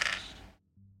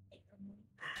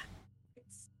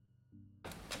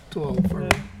 12 for me.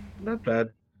 Not bad.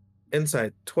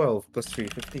 Inside 12 plus 3,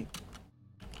 15.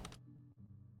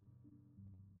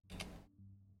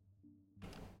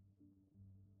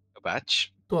 A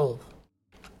batch. 12.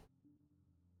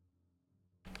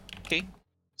 Okay.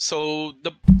 So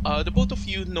the both of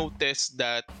you notice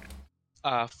that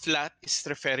flat is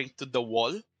referring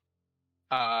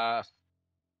uh,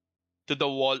 to the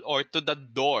wall or to the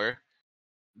door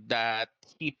that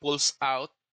he pulls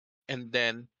out, and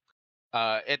then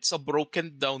it's a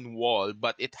broken down wall,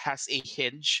 but it has a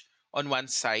hinge on one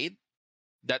side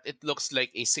that it looks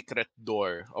like a secret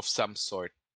door of some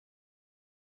sort.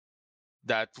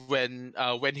 That when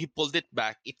he pulled it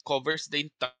back, it covers the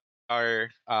entire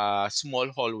small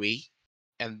hallway,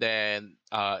 and then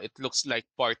it looks like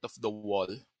part of the wall.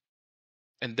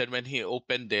 And then when he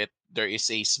opened it, there is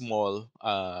a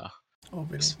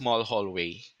Opening. small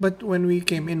hallway. But when we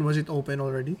came in, was it open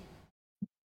already?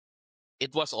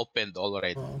 It was opened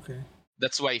already. Oh, okay.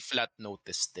 That's why Flat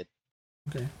noticed it.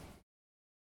 Okay.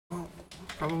 Oh,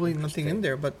 probably nothing in Interesting.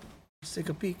 there, but let's take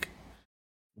a peek.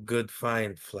 Good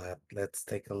find, Flat. Let's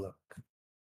take a look.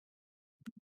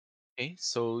 Okay,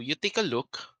 so you take a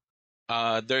look.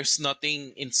 There's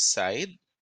nothing inside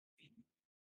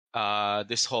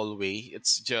this hallway.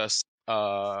 It's just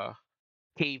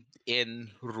caved in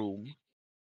room,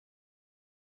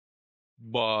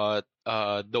 but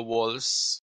the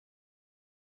walls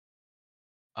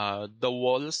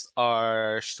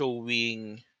are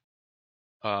showing,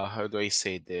 how do I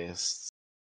say this,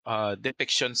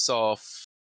 depictions of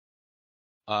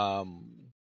um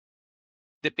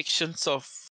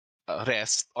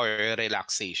rest or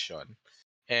relaxation.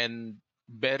 And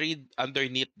buried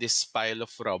underneath this pile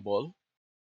of rubble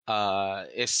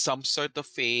is some sort of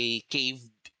a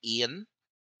caved in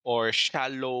or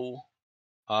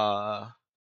uh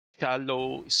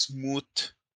shallow smooth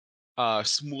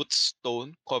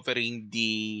stone covering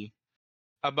the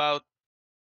about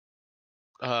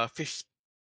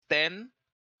 10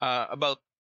 about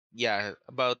yeah,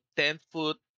 about 10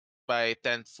 foot by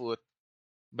 10 foot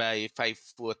by 5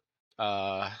 foot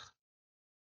uh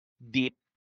deep,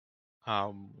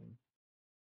 um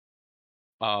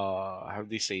how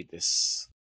do you say this,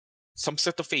 some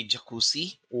sort of a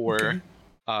jacuzzi or Okay.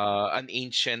 an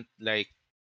ancient like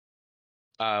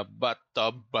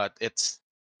bathtub, but it's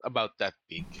about that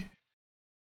big.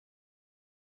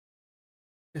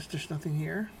 Guess there's nothing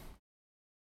here.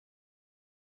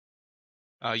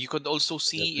 You could also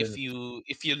see Definitely.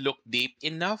 if you look deep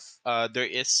enough, there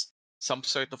is some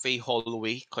sort of a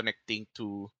hallway connecting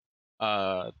to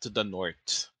the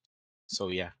north. So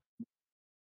yeah,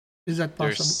 Is that possible?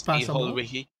 there's a Passable?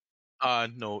 hallway.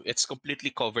 No, it's completely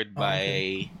covered Oh,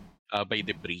 okay. by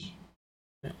debris.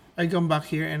 I come back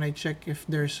here and I check if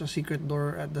there's a secret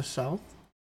door at the south.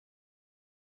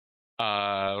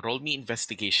 Roll me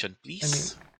investigation, I mean,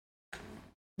 please.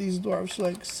 these dwarves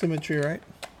like symmetry, right?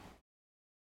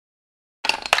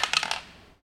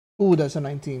 Ooh, that's a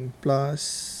 19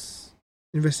 plus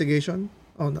investigation.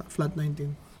 Oh, no, flat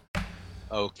 19.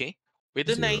 Okay. With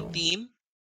the Zero. 19,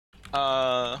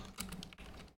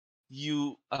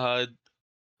 you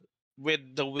with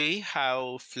the way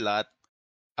how flat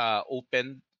uh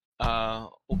opened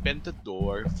opened the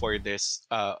door for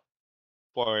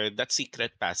that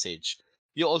secret passage,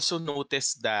 you also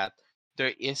notice that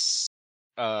there is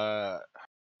uh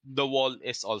the wall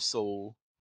is also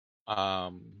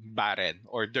barren,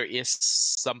 or there is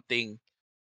something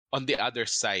on the other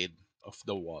side of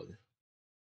the wall.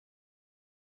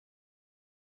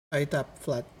 I tap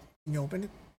flat. Can you open it?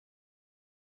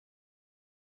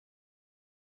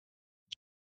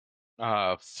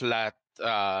 Flat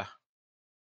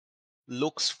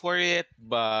looks for it,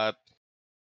 but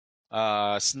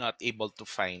is not able to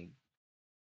find.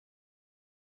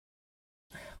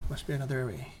 Must be another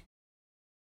way.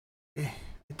 Okay,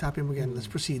 I tap him again. Let's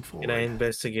Hmm. proceed Can I forward.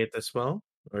 investigate as well?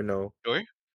 Or no? Sure.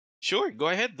 Sure, go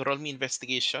ahead. Roll me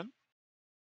investigation.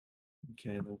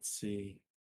 Okay, let's see.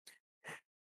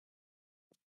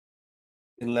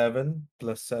 11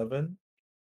 plus 7,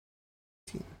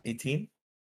 18.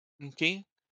 Okay.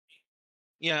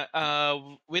 Yeah,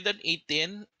 with an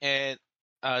 18, and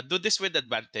do this with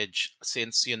advantage,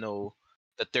 since you know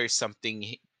that there's something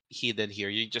hidden here.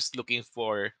 You're just looking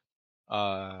for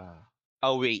uh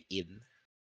a way in.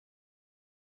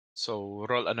 So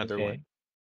roll another Okay. one.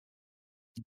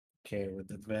 Okay, with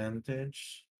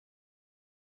advantage.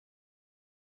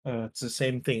 It's the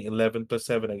same thing. 11 plus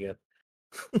 7 again.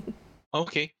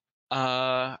 Okay.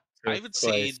 Uh So I it's would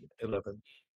say twice 11.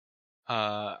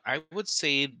 I would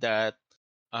say that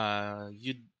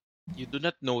you do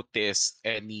not notice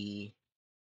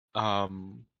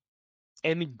um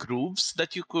any grooves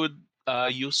that you could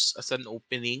use as an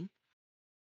opening.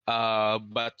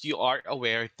 But you are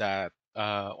aware that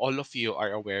all of you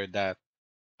are aware that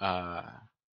uh,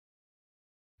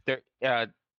 there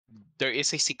there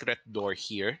is a secret door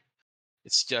here.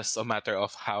 It's just a matter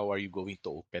of how are you going to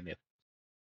open it.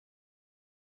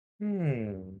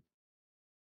 Hmm.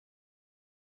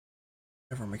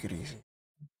 Never make it easy.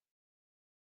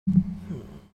 Hmm.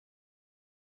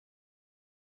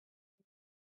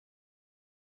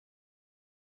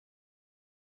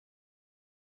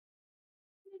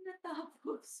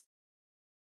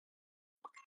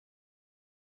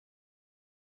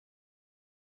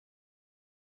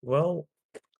 Well,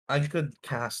 I could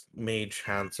cast Mage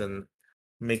Hands and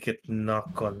make it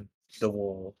knock on the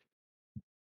wall.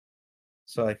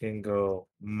 So I can go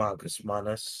Magus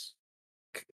Manus,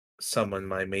 summon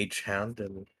my Mage Hand,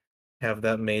 and have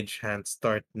that Mage Hand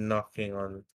start knocking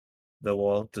on the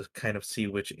wall to kind of see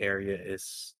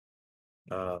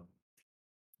uh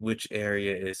which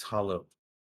area is hollow.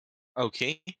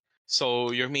 Okay,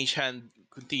 so your mage hand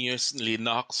continuously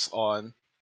knocks on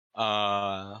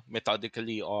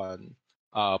methodically on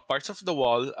parts of the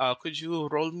wall. Could you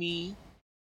roll me?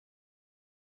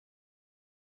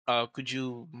 Could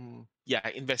you? Yeah,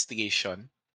 investigation.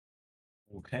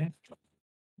 Okay.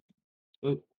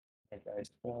 Ooh. Hey guys.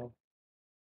 Well,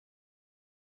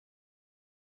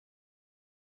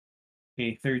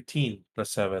 okay, 13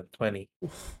 plus 7, 20.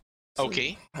 Oof. So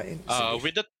Okay. high Uh, investigation.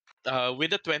 with the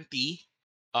with the 20,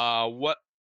 what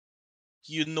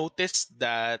you notice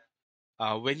that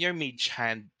when your mage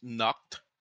hand knocked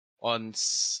on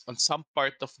some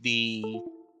part of the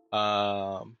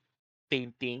um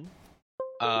painting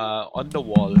on the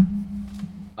wall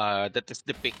that is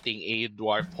depicting a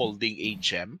dwarf holding a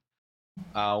gem.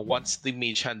 Once the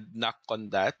mage hand knocked on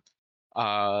that,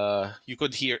 you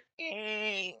could hear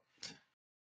 "Eh,"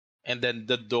 and then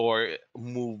the door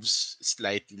moves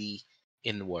slightly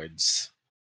inwards.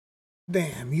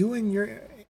 Damn, you and your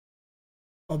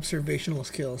observational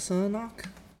skills, huh, Knock?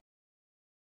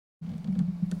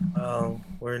 Well,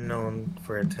 we're known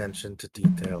for attention to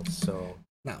detail, so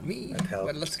Not me, that but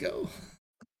helps. let's go.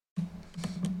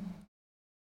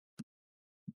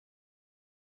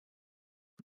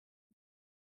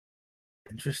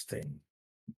 Interesting.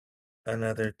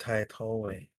 Another tight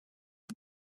hallway.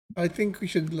 I think we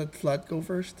should let Flat go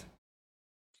first.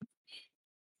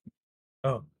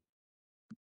 Oh,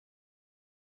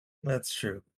 that's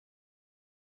true.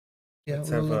 Yeah, Let's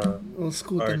have we'll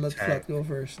scoot our and let tag. Flat go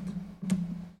first.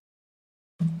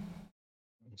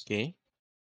 Okay,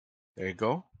 there you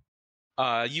go.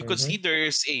 You could Mm-hmm. see there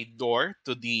is a door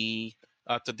to the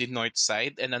north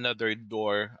side and another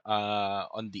door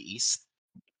on the east.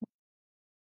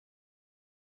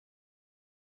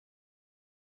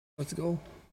 Let's go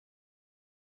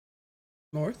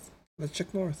north. Let's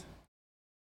check north.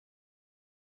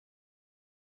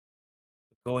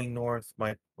 Going north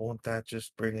might won't that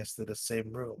just bring us to the same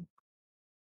room?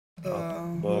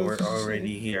 Well, we're Let's see.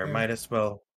 already here. Yeah, Might as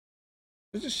well.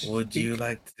 let's just Would you peek.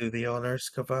 like to do the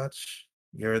honors, Kavach?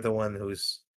 You're the one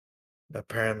who's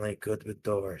apparently good with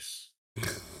doors.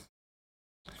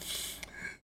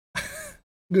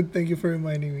 Good, thank you for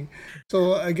reminding me.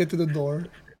 So I get to the door,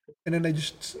 and then I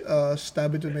just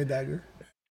stab it with my dagger,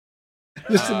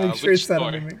 just to make sure Which it's not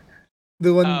a door? mimic.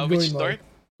 The one going Which north. door?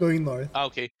 Going north.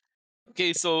 Okay.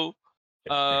 Okay, so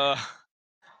uh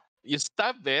you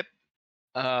stab it.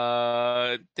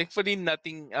 Thankfully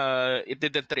nothing it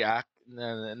didn't react.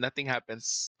 Nothing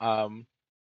happens.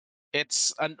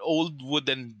 It's an old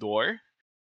wooden door.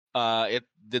 It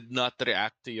did not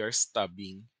react to your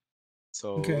stabbing.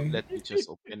 So Okay. let me just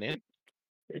open it.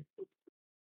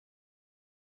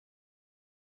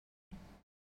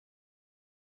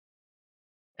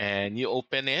 And you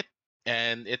open it,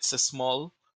 and it's a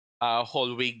small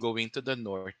hallway going to the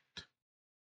north.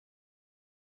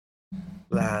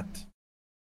 Flat.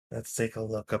 Let's take a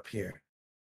look up here.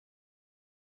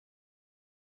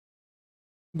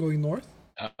 Going north.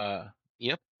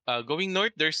 Yep. Going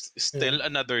north, there's Yeah. still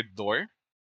another door.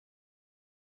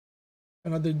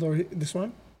 Another door. This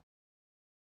one.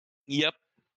 Yep.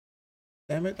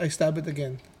 Damn it! I stab it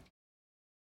again.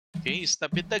 Okay, you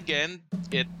stab it again.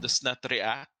 It does not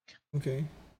react. Okay.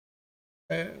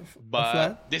 A But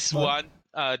flat.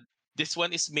 But. this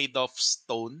one is made of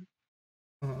stone,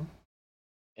 Uh-huh.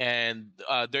 and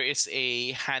there is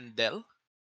a handle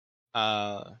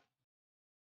uh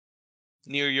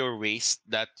near your waist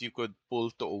that you could pull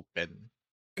to open.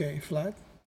 Okay. Flat.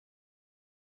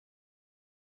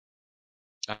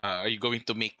 Are you going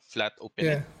to make flat open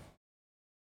it? Yeah.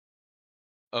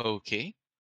 Okay.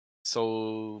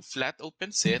 So flat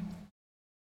opens it,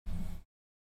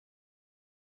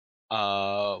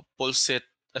 pulls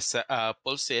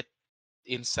it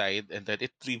inside, and then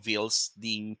it reveals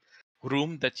the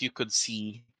room that you could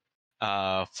see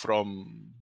uh, from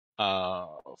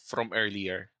from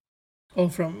earlier. Oh,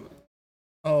 from.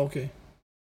 Oh, okay.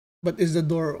 But is the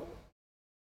door?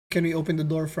 Can we open the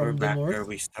door We're from the back where north?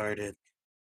 we started.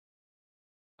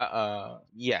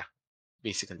 Yeah,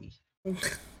 basically.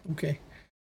 Okay.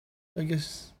 I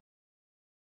guess.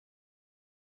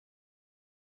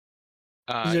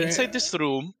 Is Inside there? this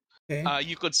room, Okay.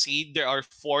 you could see there are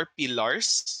four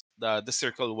pillars, the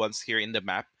circle ones here in the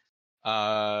map.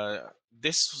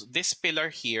 This pillar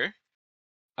here,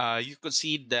 you could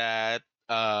see that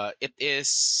it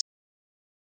is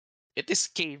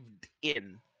caved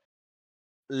in,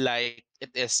 like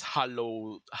it is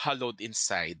hollowed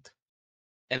inside.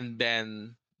 And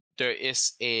then there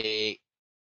is a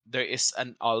there is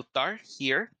an altar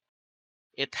here.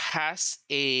 It has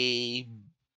a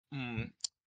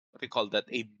what do you call that,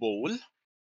 a bowl.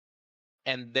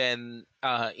 And then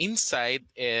inside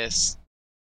is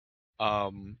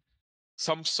um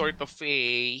some sort of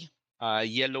a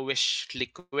yellowish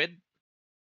liquid,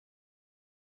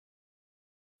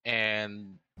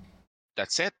 and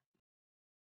that's it.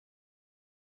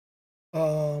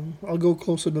 I'll go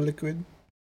close to the liquid.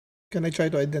 Can I try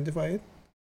to identify it?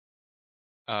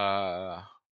 uh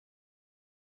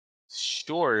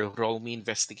sure, roll me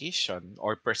investigation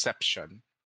or perception.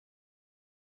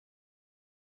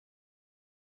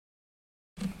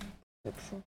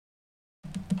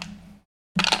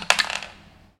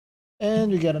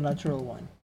 And we get a natural one.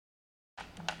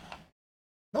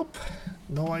 Nope.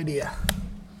 No idea.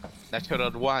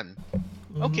 Natural one.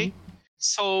 Mm-hmm. Okay.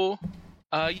 So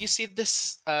you see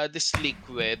this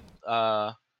liquid,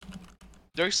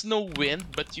 there's no wind,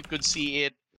 but you could see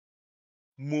it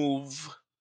move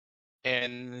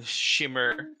and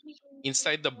shimmer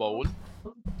inside the bowl.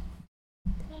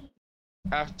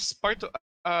 As part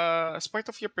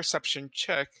of your perception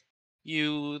check,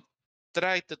 you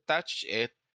try to touch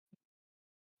it,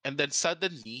 and then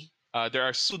suddenly there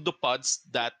are pseudopods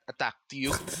that attacked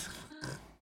you.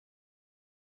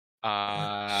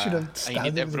 Should have I need stabbed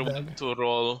it with a everyone dagger. to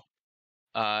roll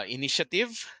initiative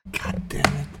God damn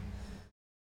it.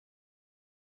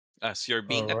 as you're All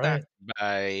being right. attacked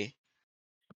by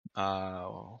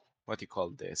what do you call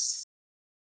this?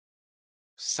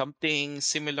 Something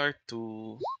similar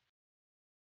to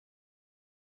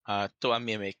a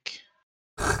mimic.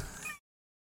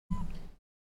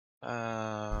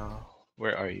 Uh,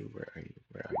 where are you? Where are you?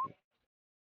 Where are you?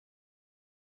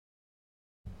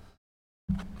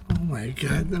 Oh my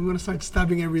god, I'm gonna start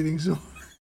stabbing everything soon.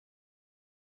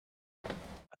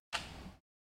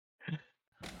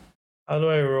 How do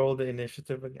I roll the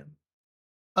initiative again?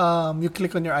 You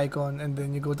click on your icon and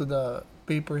then you go to the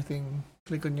paper thing.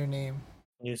 Click on your name.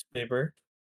 Newspaper.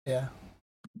 Yeah.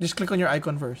 Just click on your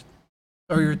icon first.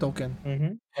 Or your token.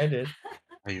 I did.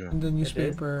 Ayun. And then I did.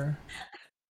 newspaper.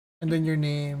 And then your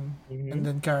name. And Mm-hmm.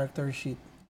 then character sheet.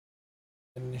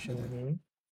 Initiative. Mm-hmm.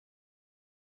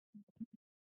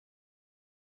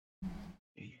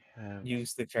 We have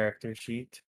Use the character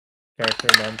sheet. Character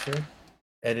enhancer.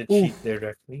 Edit Oof. sheet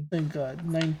directly. Thank god.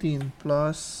 19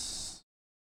 plus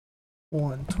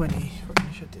 1, 20 for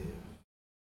initiative.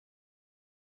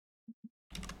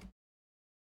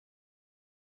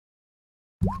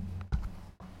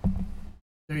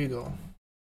 There you go.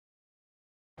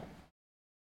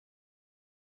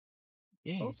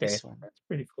 yeah, Okay, this one. that's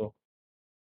pretty cool.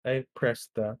 I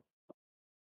pressed that.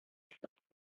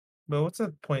 But what's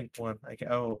that point one?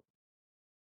 Oh,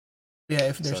 Yeah,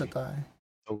 if there's Sorry. a tie.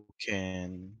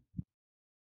 Token.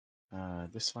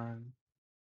 This one.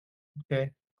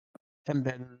 okay. And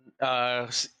then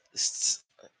as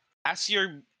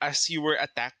you were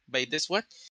attacked by this one,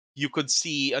 you could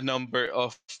see a number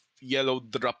of yellow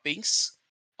droppings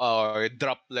or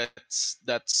droplets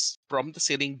that's from the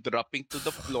ceiling dropping to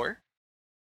the floor.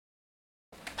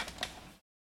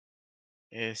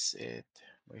 Is it?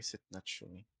 Why is it not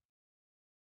showing?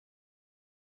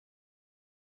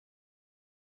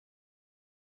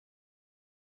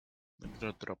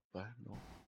 Nagdro-drop ba? No.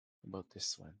 About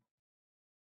this one.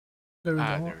 There we go.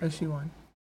 There we I see go. one.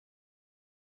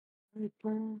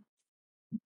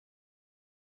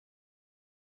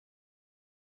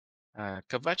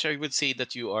 Kavach, I would say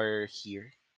that you are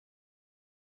here.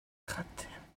 God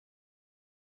damn.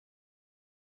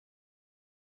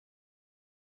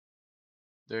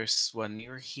 There's one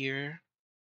near here.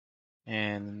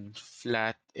 And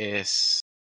flat is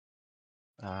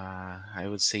I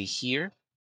would say here.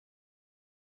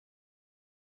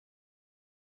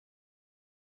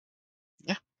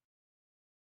 Yeah.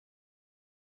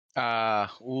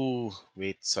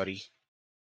 Wait, sorry.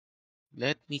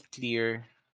 Let me clear.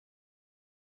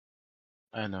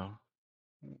 I know.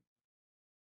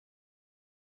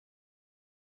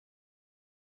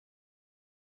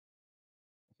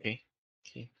 Okay.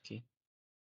 Okay.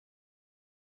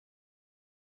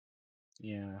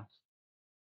 Yeah.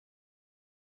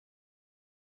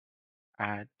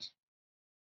 Add.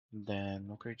 Then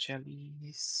Mocha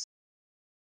jellies.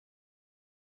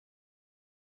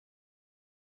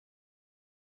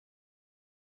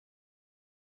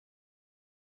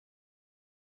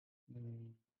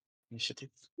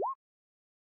 Initiative.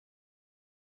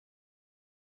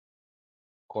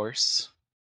 Course.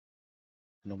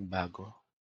 Anong bago?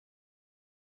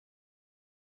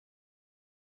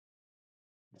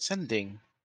 Sending.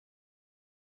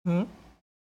 Hmm?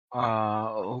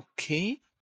 Okay.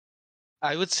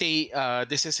 I would say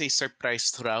this is a surprise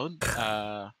round.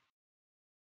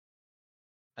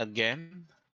 Again,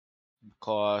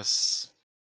 because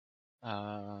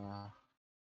uh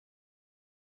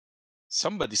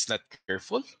somebody's not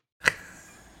careful.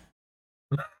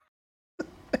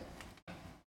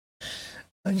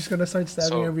 I'm just gonna start stabbing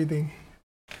So everything.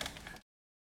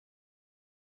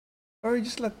 Or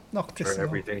just let Noctis For go.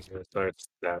 everything to start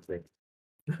stabbing.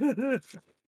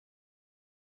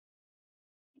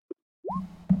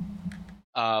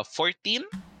 14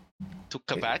 to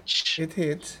Kavach. It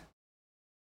hits.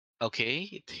 Okay,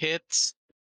 it hits.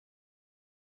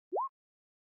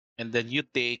 And then you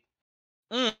take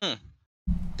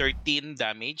 13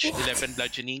 damage, 11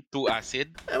 bludgeoning, 2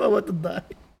 acid. I'm about to die.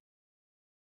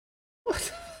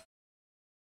 What?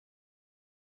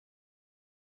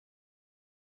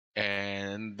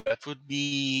 And that would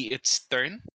be its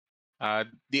turn.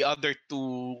 The other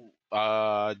two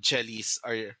jellies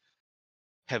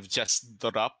have just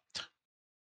dropped.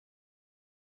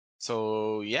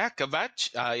 So yeah, Kavach,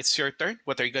 it's your turn.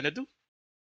 What are you gonna do?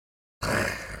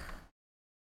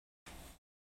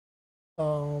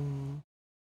 um.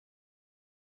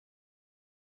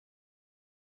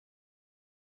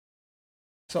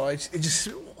 So it just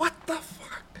what the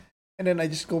fuck? And then I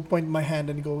just go point my hand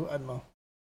and go, ano,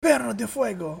 Perro de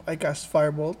Fuego. I cast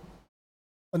Firebolt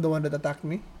on the one that attacked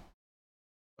me.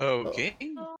 Okay,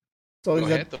 So go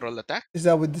ahead to roll attack. is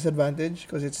that with disadvantage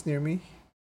because it's near me?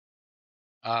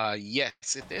 Yes,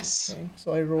 it is. Okay,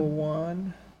 so I roll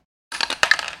 1.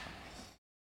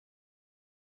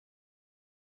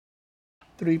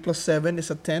 3 plus 7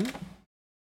 is a 10.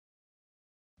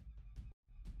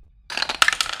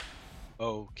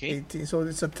 Okay. 18. So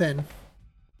it's a 10.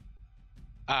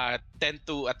 10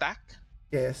 to attack.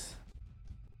 Yes.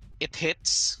 It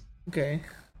hits. Okay.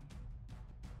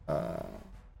 Uh,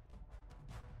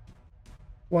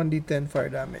 1d10 fire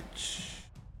damage.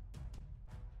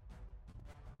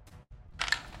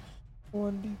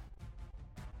 1d.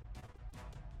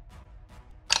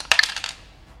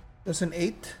 That's an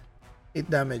 8. 8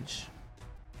 damage.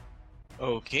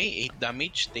 Okay, 8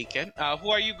 damage taken. Who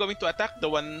are you going to attack? The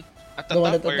one at the The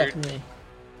one top? that attacked me.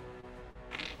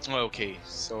 Okay,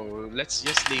 so let's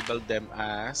just label them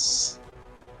as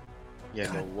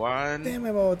yellow 1, Damn,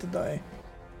 I'm about to die.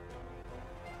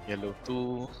 yellow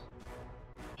 2,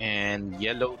 and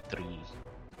yellow 3.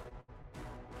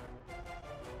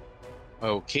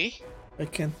 Okay, I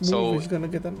can't move. So- He's gonna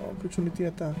get an opportunity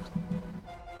attack.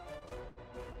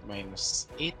 minus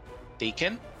 8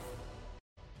 taken.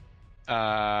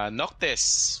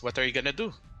 Noctis, what are you gonna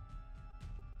do?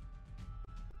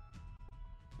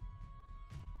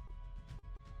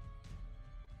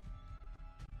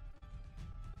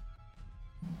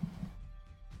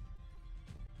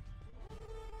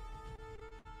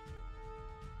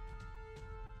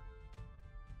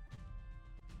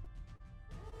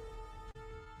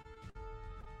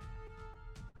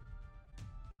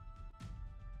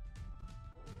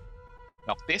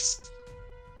 Noctis?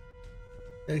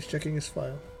 Yeah, he's checking his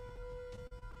file.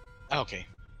 Okay.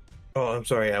 Oh, I'm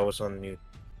sorry, I was on mute.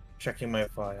 Checking my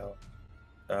file.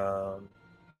 I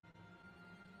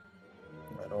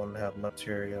don't have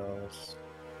materials.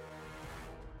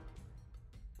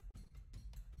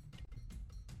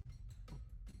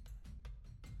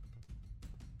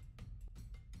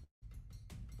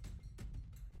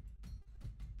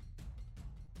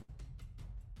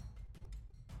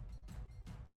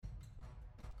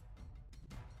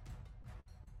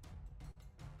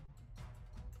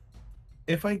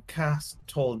 If I cast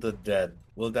Toll the Dead,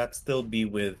 will that still be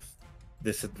with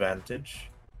disadvantage?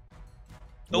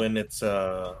 Nope. When it's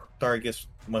target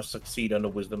must succeed on a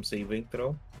wisdom saving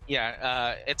throw?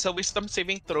 Yeah, it's a wisdom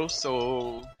saving throw,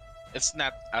 so it's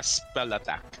not a spell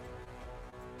attack.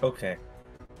 Okay.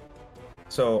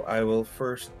 So I will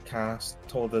first cast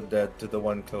Toll the Dead to the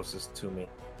one closest to me.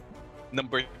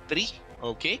 Number 3,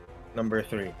 okay. Number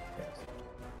 3. Yes.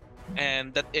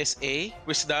 And that is a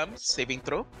wisdom saving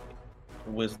throw.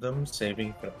 Wisdom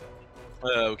saving throw.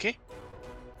 Okay.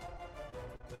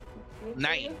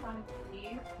 9.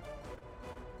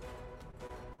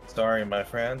 Sorry, my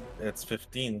friend. It's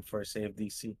 15 for save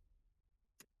DC.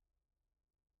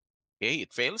 Okay,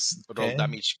 it fails. Roll Okay.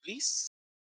 damage, please.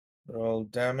 Roll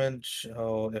damage.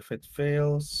 Oh, if it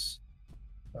fails,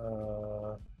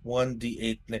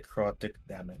 1d8 necrotic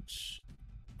damage.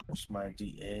 Where's my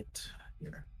d8?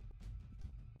 Here.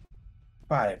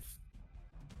 5.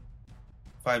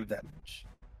 5 damage.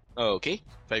 Okay,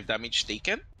 5 damage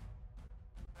taken.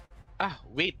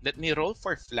 Wait, let me roll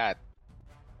for flat.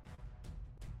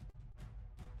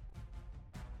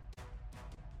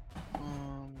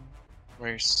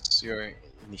 Where's your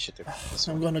initiative? This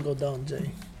I'm one. gonna go down,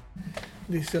 Jay.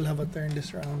 They still have a turn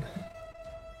this round.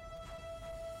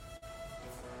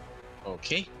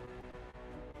 Okay.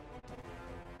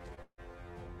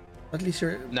 At least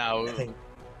you're. Now, I think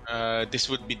this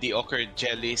would be the Ochre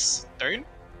Jelly's turn.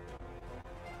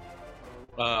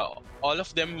 All of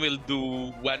them will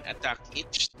do one attack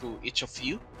each to each of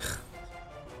you.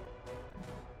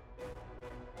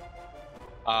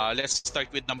 Let's start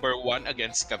with number 1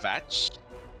 against Kavach.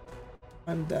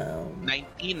 I'm down.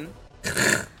 19.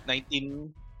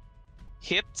 19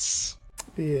 hits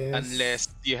Yes. unless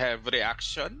you have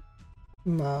reaction.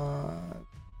 Nah.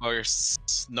 Or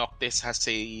Noctis has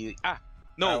a I'll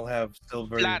no, have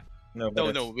silver. flat. No,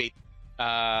 but No, wait.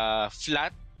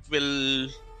 Flat will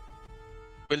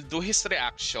do his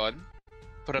reaction,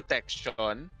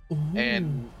 protection, Ooh.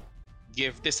 and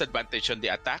give disadvantage on the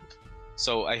attack.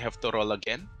 So I have to roll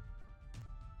again.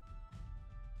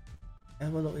 I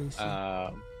have a low AC.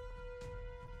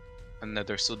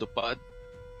 Another pseudopod.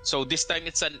 So this time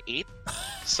it's an 8.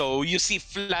 So you see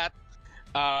Flat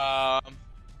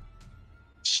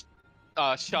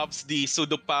shoves the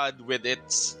pseudopod with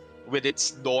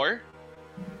its door,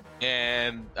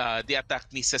 and the attack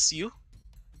misses you.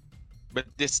 But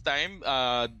this time,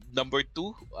 number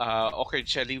 2, Ochre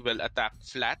Jelly will attack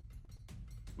Flat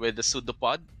with the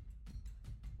pseudopod.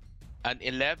 An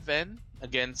 11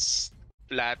 against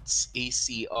Flat's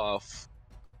AC of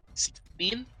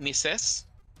 16 misses.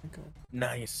 Okay.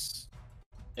 nice.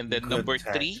 And then Good number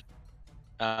attack. 3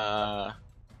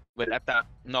 will attack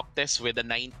Noctis with a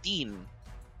 19.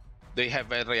 Do you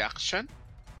have a reaction?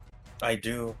 I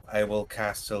do. I will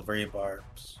cast silvery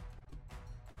barbs.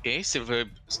 Okay,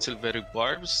 silvery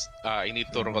barbs. I need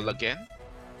to roll Mhm. again.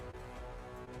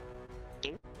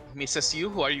 Mrs.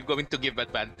 Yu, who are you going to give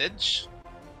advantage?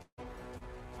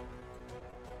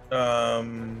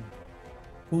 Um,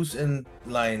 who's in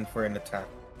line for an attack?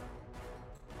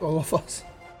 All of us.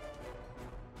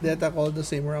 They attack all the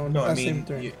same round. No, I Same mean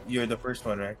turn. you're the first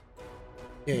one, right?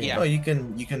 Yeah, yeah. Yeah. No, you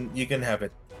can have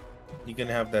it. You can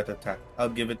have that attack. I'll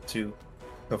give it to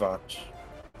Kavach.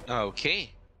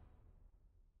 Okay.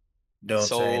 Don't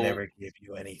say I So- never gave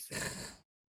you anything.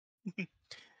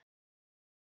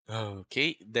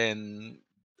 Okay, then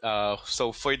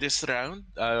so for this round,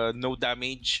 no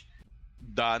damage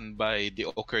done by the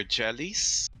ochre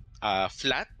jellies.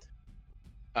 Flat.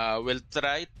 We'll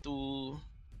try to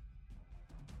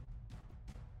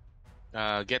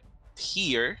get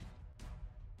here,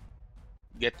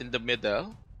 get in the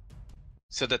middle,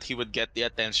 so that he would get the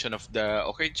attention of the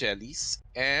ochre jellies,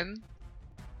 and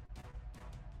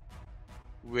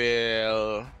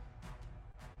will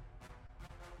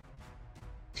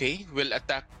will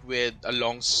attack with a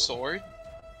long sword.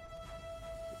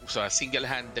 So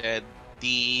single-handed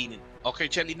the ochre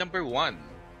jelly number 1.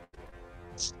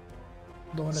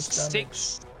 Donuts damage.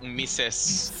 6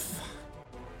 misses.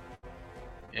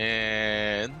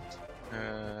 And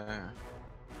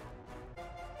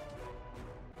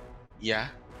yeah,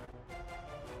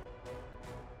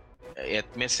 it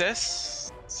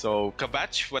misses. So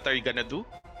Kabach, what are you gonna do?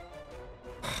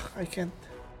 I can't.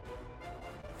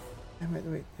 Damn it,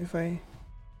 wait. If I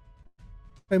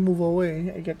move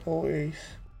away, I get OAs.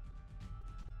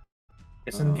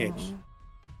 Disengage.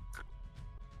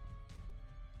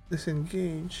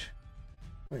 Disengage.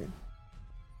 Wait.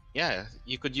 Yeah,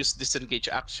 you could use disengage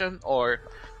action or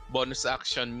bonus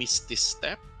action Misty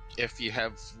Step if you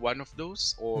have one of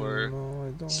those, or No,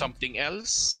 I don't. something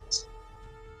else.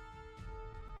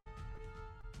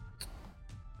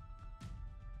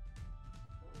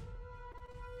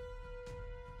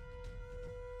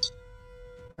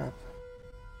 Crap.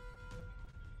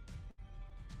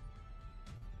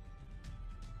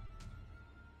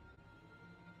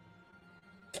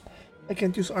 I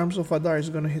can't use Arms of Adar. It's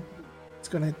gonna hit. It's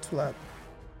gonna hit flat.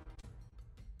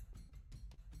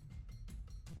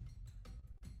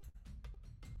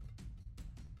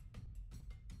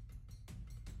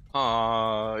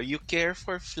 You care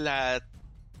for flat.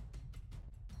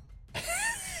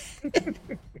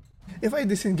 If I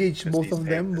disengage, Because both he's of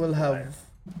them there will this have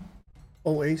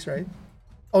OAs, right?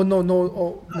 Oh no,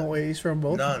 no As from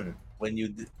both. None. When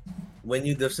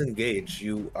you disengage,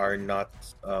 you are not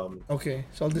Okay,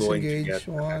 so I'll Going to disengage. get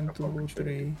attack 1, of 2,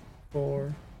 opportunity. 3,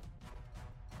 4,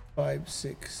 5,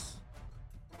 6,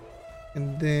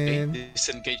 and Okay, then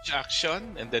disengage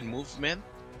action and then movement.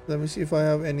 let me see if I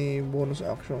have any bonus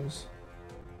actions.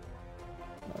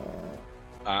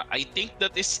 I think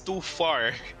that is too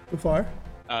far. Too far?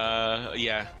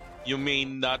 Yeah, you may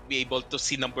not be able to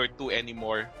see number 2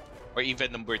 anymore, or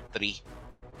even number 3.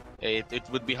 It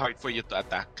would be hard for you to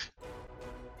attack.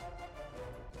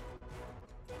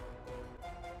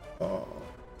 Oh,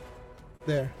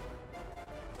 there.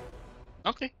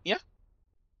 Okay, yeah.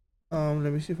 Let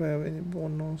me see if I have any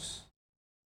bonus.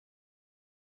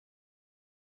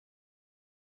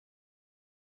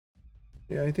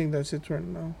 Yeah, I think that's it right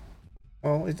now.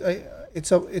 Oh, it's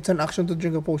an action to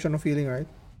drink a potion of healing, right?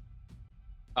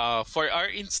 For our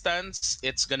instance,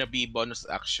 it's gonna be bonus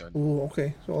action Oh,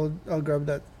 okay. So I'll grab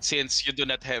that. since you do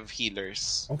not have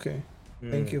healers. Okay.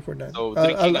 Thank you for that. So I'll-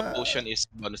 drinking I'll- a potion is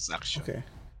bonus action. Okay.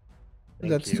 Thank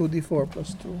That's you. 2d4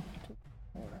 plus 2.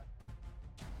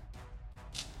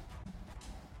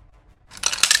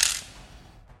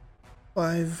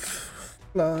 5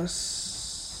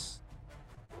 plus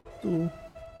 2,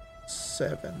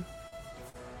 7.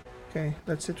 Okay,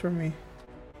 that's it for me.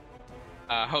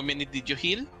 How many did you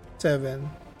heal? 7.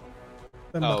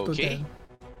 I'm back to Okay. 10.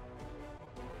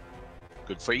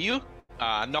 Good for you.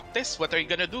 Noctis, what are you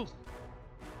gonna do?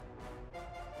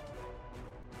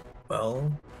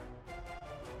 Well,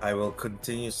 I will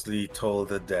continuously toll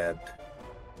the dead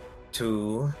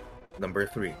to number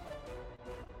 3.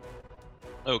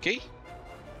 Okay.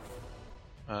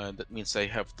 That means I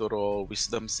have to roll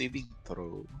wisdom saving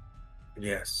throw.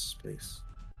 Yes, please.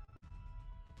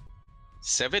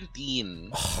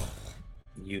 17.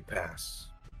 You pass.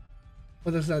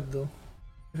 What does that do?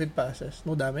 If it passes,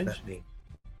 no damage? Nothing.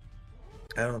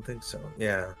 I don't think so.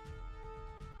 Yeah.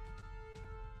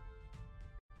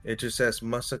 It just says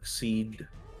must succeed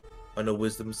on a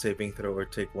wisdom saving throw or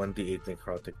take 1d8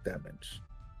 necrotic damage.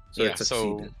 So Yeah, it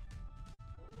succeeded.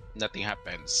 nothing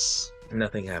happens.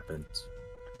 Nothing happens.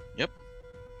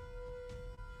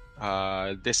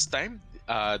 This time,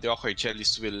 the ochre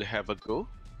jellies will have a go.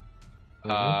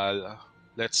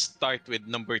 Let's start with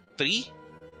number 3.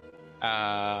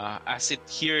 As it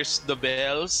hears the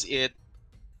bells, it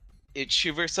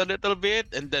shivers a little bit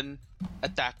and then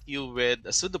attack you with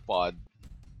a pseudopod.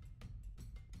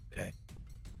 Okay.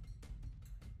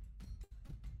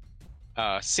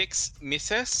 6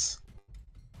 misses.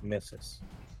 Misses.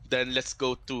 Then let's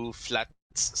go to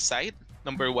Flat's side,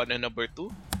 number 1 and number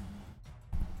 2.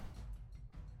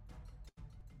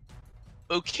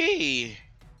 Okay.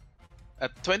 A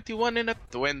 21 and a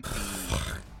 20.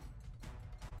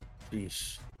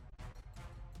 Sheesh.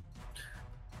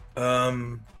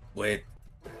 Wait.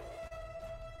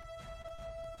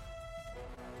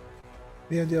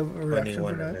 Yeah, do you have a reaction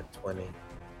for 21 and that? a 20.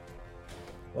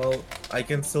 Well, I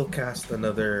can still cast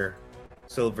another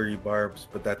silvery barbs,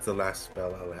 but that's the last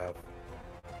spell I'll have.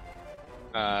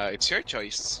 It's your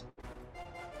choice.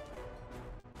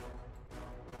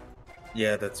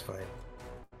 Yeah, that's fine.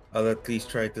 I'll at least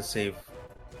try to save.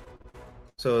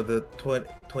 So the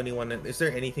 21, is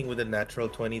there anything with a natural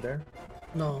 20 there?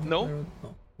 No. No? I don't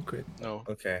know. Crit. No.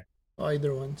 Okay.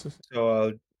 Either one. So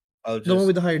So I'll just the one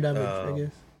with the higher damage, I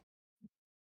guess.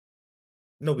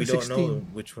 No, we the don't know 16.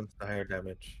 which one's the higher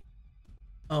damage.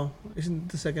 Oh, isn't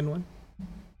the second one?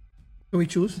 Can we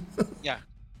choose?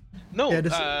 No,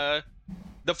 Yeah,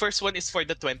 the first one is for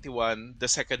the 21, the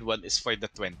second one is for the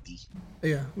 20.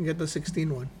 Yeah, get the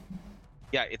 16 one.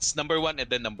 Yeah, it's number 1 and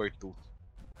then number 2.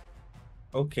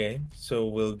 Okay, so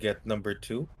we'll get number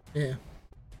 2. Yeah.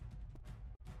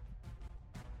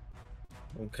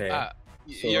 Okay.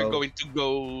 So You're I'll- going to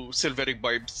go silvery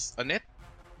barbs on it?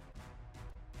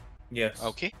 Yes.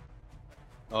 Okay.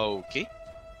 Okay.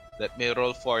 Let me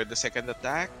roll for the second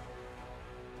attack.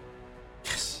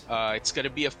 Yes. It's gonna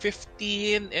be a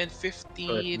 15, and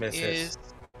 15 misses. is...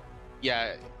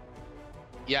 Yeah.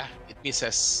 Yeah, it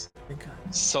misses. Thank God.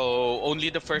 So, only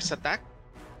the first attack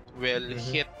will Mhm.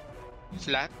 hit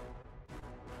Flat.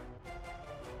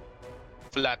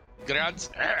 Flat grants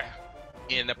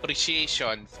in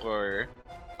appreciation for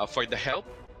the help.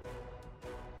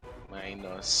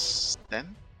 Minus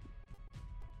 10.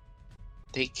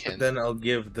 But Taken. then I'll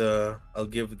give the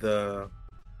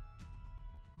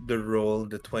roll,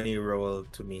 the 20 roll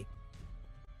to me.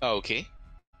 Okay.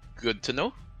 Good to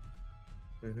know.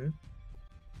 Mm-hmm.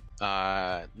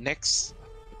 Next,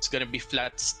 it's gonna be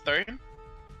Flat's turn.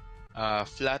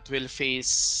 Flat will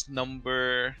face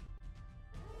number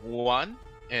 1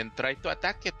 and try to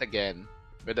attack it again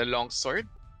with a long sword.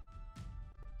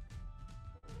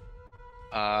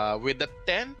 With a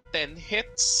 10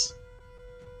 hits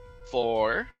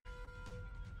for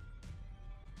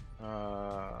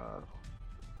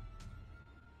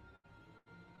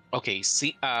okay,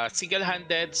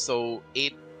 single-handed, so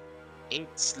 8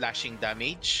 slashing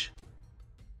damage.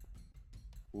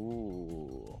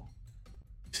 Ooh.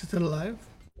 Is it still alive?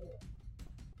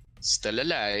 Still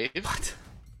alive. What?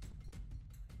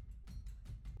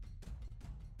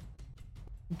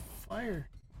 Fire.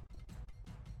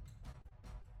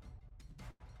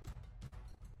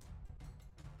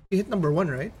 You hit number 1,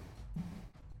 right?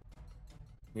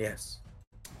 Yes.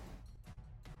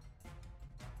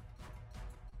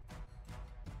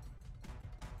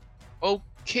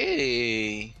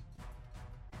 Okay.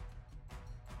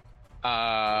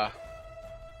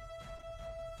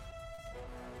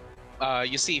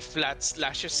 You see Flat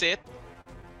slashes it,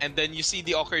 and then you see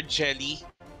the ochre jelly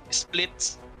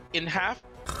splits in half,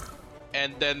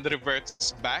 and then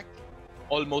reverts back.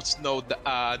 Almost no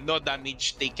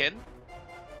damage taken.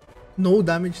 No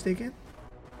damage taken?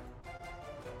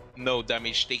 No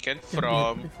damage taken Can be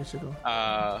from hit physical.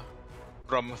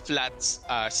 Flat's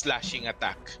slashing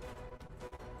attack.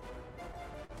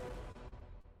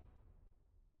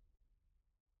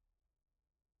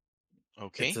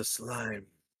 Okay. It's a slime.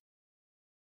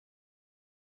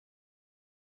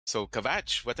 So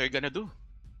Kavach, what are you gonna do?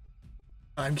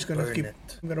 I'm just gonna Burn keep.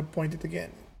 it. I'm gonna point it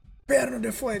again. Perno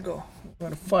de fuego. I'm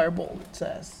gonna fireball its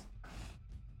ass.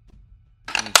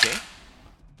 Okay.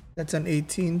 That's an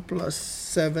 18 plus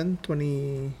 7,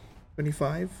 20,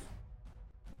 25.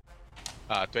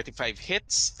 25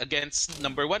 hits against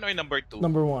number 1 or number 2?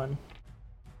 Number 1.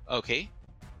 Okay.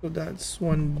 So that's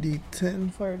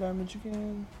 1d10 fire damage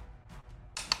again.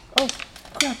 Oh,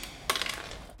 crap.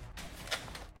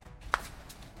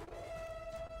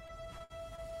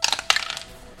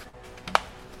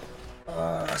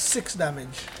 Uh, 6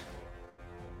 damage.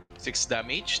 6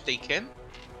 damage taken.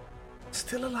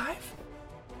 Still alive?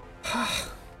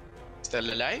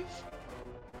 Still alive.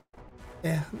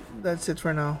 Yeah, that's it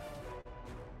for now.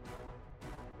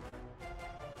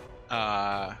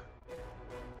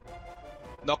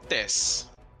 Noctis,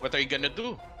 what are you gonna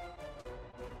do?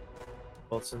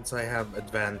 Well, since I have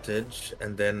advantage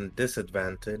and then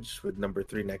disadvantage with number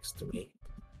 3 next to me,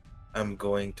 I'm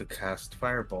going to cast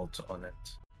Firebolt on it.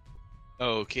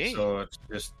 Okay. So it's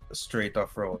just a straight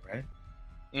off roll, right?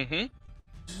 Mm-hmm.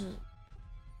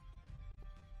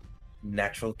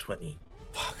 Natural 20.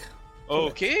 Fuck.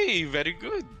 Okay, very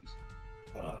good.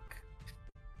 Fuck.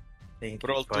 Thank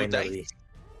Roll you, 2 finally. dice.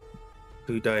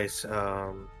 2 dice.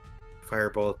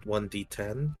 Firebolt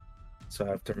 1d10. So I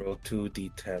have to roll 2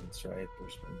 d10s, right?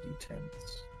 Where's my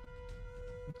d10s?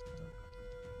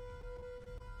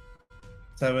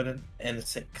 7 and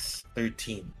 6.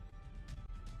 13.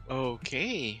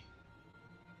 Okay.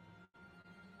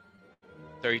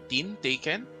 13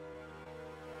 taken.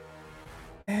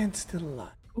 And still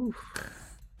alive. Oof.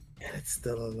 And it's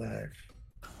still alive.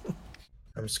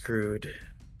 I'm screwed.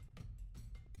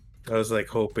 I was like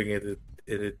hoping it'd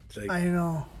like I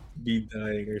know. be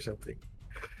dying or something.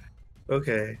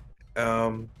 Okay.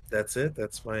 That's it.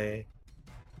 That's my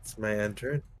end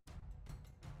turn.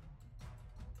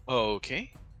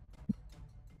 Okay.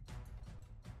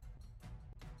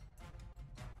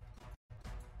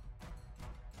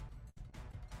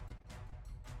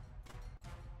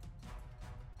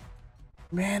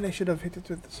 Man, I should have hit it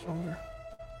with the stronger.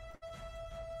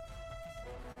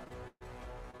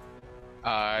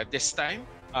 This time,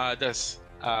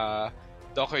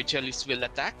 Docker Jellies will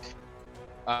attack.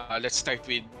 Let's start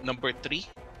with number 3.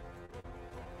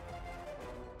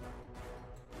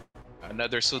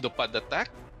 Another pseudopod attack.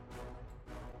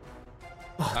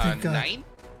 Oh, thank God. 9.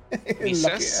 Lucky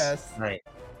misses. ass. Nice.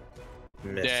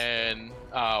 Miss. Then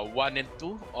 1 and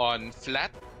 2 on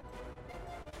flat.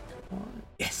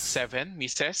 Yes. 7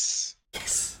 misses.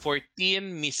 Yes.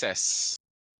 14 misses.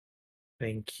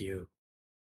 Thank you.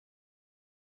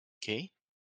 Okay.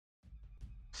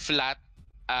 Flat.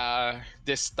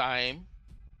 This time,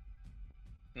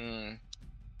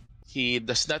 he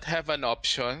does not have an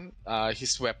option.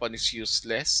 His weapon is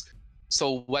useless.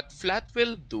 So what Flat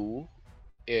will do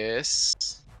is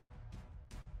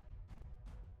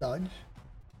Dodge.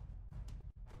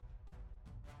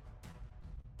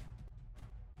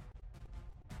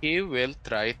 he will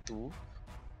try to.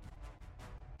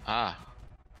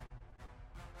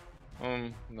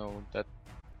 No, that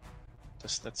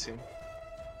does not seem.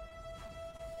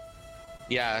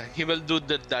 Yeah, he will do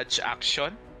the dodge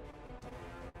action.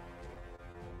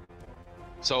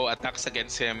 So attacks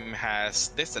against him has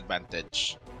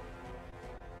disadvantage.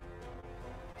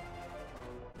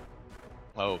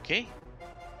 Okay.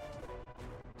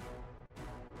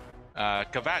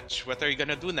 Kavach, what are you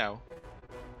gonna do now?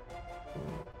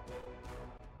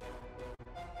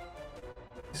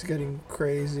 It's getting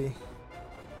crazy.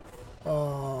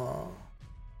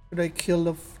 Should I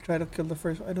try to kill the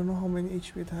first? I don't know how many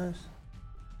HP it has.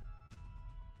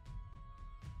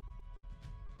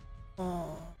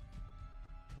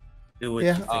 Do what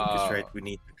Yeah. you think is right. We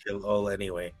need to kill all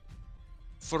anyway.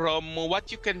 From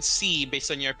what you can see based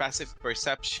on your passive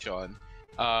perception,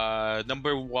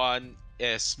 number 1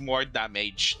 is more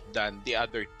damaged than the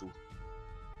other 2.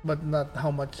 But not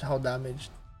how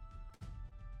damaged.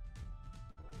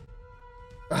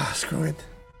 Screw it.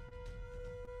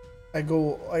 I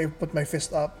put my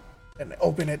fist up and I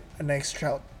open it and I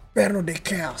shout, Perno de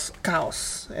Chaos,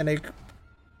 and I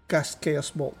cast Chaos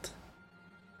Bolt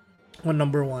on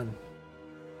number 1.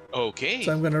 Okay.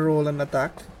 So I'm gonna roll an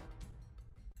attack.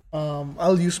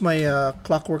 I'll use my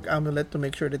Clockwork Amulet to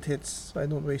make sure that hits, so I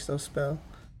don't waste a spell.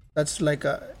 That's like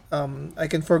I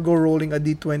can forgo rolling a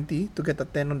d20 to get a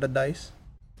 10 on the dice.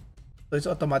 So it's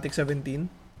automatic 17.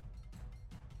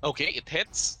 Okay, it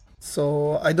hits.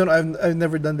 So I've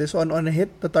never done this. On a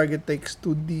hit, the target takes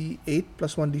 2d8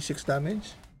 plus 1d6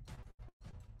 damage.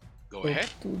 Go So ahead.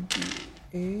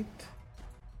 2d8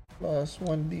 plus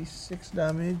 1d6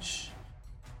 damage.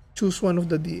 Choose one of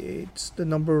the d8s. The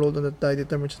number rolled on the die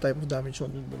determines the type of damage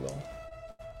shown below.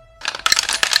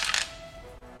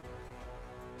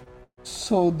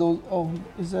 So those. Oh,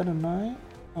 is that a 9?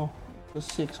 Oh, the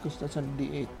 6 because that's a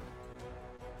d8.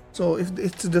 So if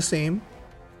it's the same,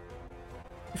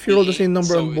 if you roll the same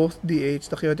number So on both d8s,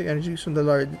 the chaotic energy is from the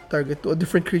large target to a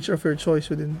different creature of your choice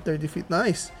within 30 feet.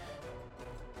 Nice.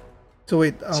 So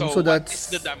wait, so what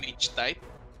that's is the damage type?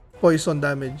 poison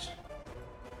damage.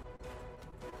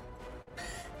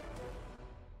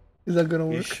 Is that gonna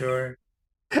You work? sure?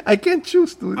 I can't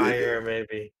choose, dude. Fire,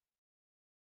 maybe.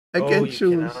 I can't you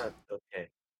choose. cannot. Okay.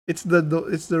 It's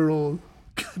the roll.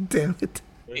 God damn it!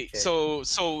 Okay, Okay. so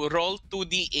roll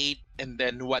 2d8 and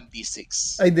then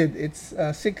 1d6. I did. It's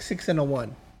 6, 6, and a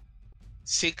 1.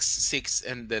 6, 6,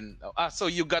 and then so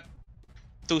you got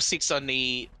 2 6 on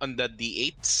the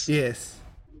d8s. Yes.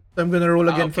 So I'm gonna roll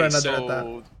again for Okay, another so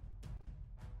attack.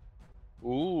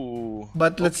 Ooh.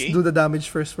 But let's Okay. do the damage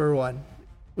first for one.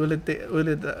 Will it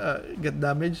get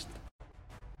damaged?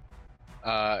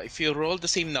 If you roll the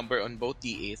same number on both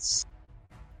d8s,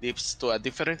 leads to a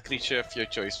different creature of your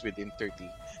choice within 30.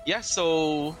 Yeah,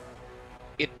 so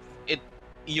it it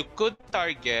you could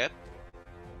target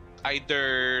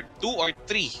either 2 or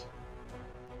 3.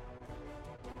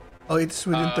 Oh, it's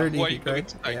within Who 30 are you feet, going right?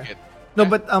 to Yeah. target? No, Yeah.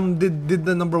 but did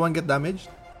the number one get damaged?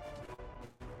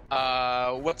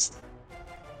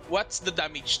 What's the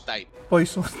damage type?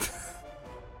 Poison.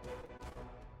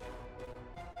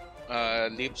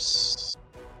 Lips.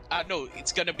 No,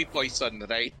 it's gonna be poison,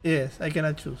 right? Yes, I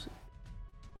cannot choose.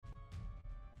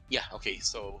 Yeah. Okay.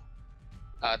 So,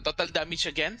 total damage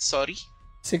again. Sorry.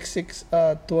 6, 6,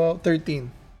 12,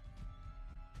 13.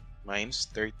 Minus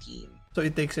 13. So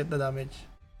it takes it the damage.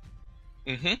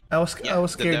 Mm-hmm. I was Yeah. The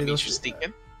scared it damage was is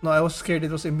taken. no, I was scared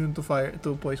it was immune to fire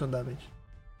to poison damage.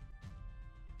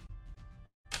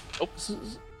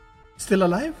 Oops. Still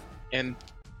alive? And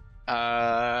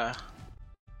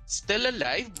still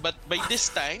alive, but by this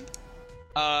time,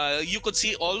 you could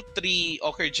see all 3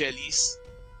 ochre jellies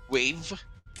wave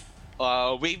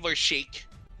or shake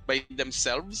by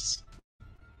themselves.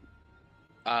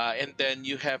 And then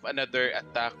you have another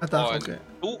attack on Okay.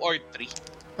 2 or 3.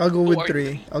 I'll go 2 with or 3.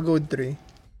 3. I'll go with 3.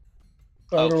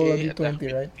 So I'll roll a Okay, attack d20,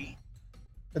 with right? 3.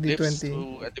 A Lives d20.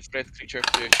 to a different creature of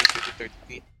your choice within 30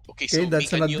 feet. Okay, Okay, so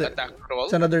that's make a new another. attack roll.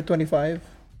 It's another 25.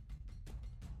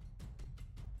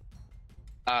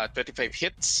 25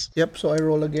 hits. Yep. So I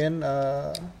roll again.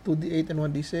 2d8 and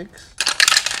 1d6.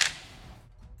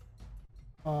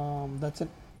 That's an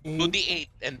 8. 2d8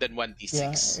 and then 1d6.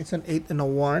 Yeah, it's an 8 and a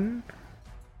 1.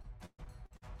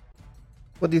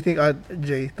 What do you think,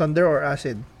 Jay? Thunder or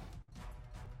acid?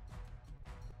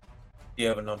 Do you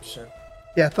have an option?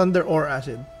 Yeah, thunder or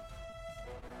acid.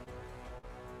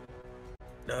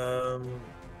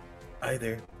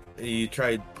 Either. You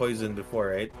tried poison before,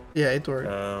 right? Yeah, it worked.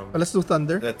 But let's do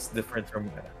thunder. That's different from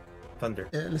thunder.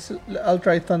 Yeah, I'll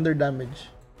try thunder damage.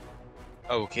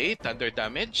 Okay, thunder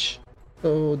damage.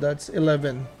 So that's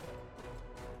 11.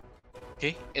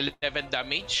 Okay, 11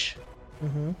 damage.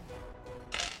 Mm-hmm.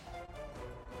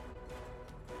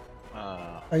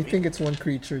 I Wait. think it's one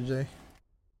creature, Jay.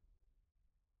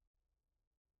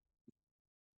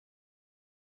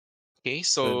 Okay, Could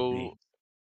so be.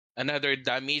 another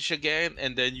damage again,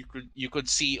 and then you could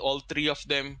see all 3 of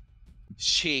them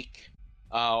shake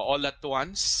all at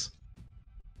once.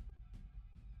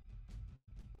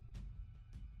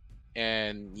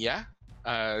 And yeah,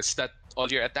 is that all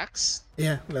your attacks?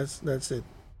 Yeah, that's it.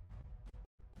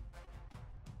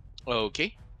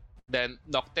 Okay, then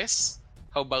Noctis,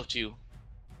 how about you?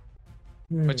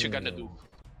 What you gonna do?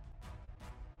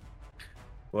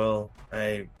 Well,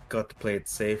 I got to play it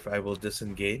safe. I will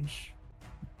disengage,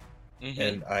 Mm-hmm.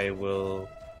 and I will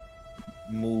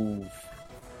move.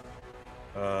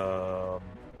 I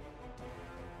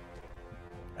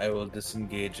will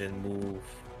disengage and move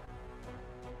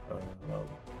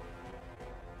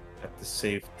at the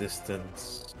safe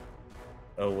distance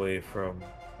away from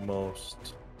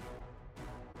most.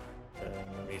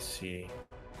 Let me see.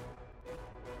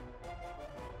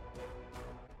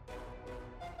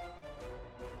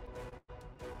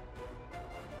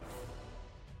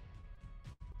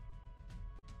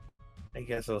 I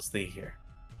guess I'll stay here.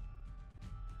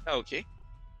 Okay.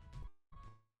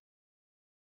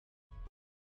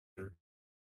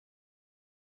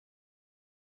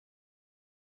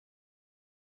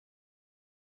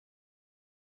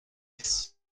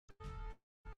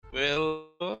 Well,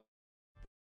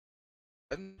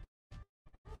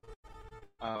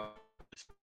 uh,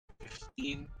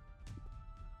 15.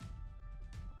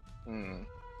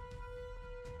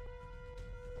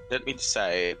 Let me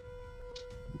decide.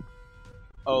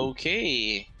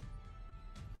 Okay.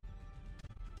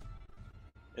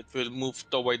 It will move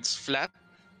towards flat.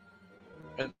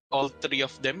 And all 3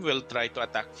 of them will try to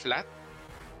attack flat.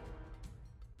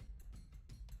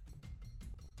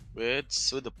 With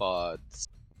pseudopods.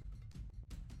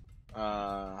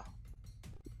 10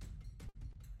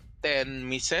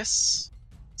 misses.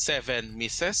 7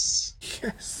 misses.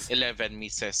 Yes. 11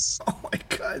 misses. Oh my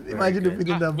god. Imagine if we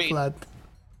good. didn't have Wait. flat.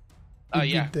 We'd be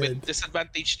Yeah, dead. with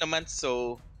disadvantage naman,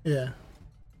 so Yeah.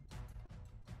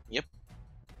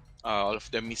 all of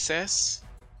them misses.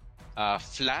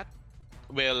 Flat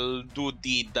will do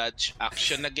the dodge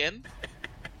action again.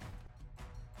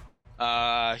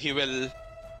 He will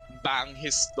bang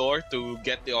his door to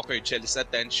get the Ochre Jelly's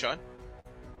attention.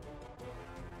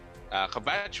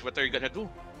 Kavach, what are you gonna do?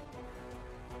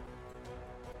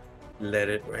 Let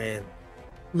it rain.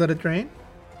 Let it rain?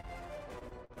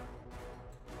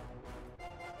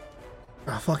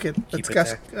 Ah, fuck it. Let's Keep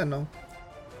cast. attacking. No.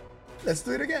 Let's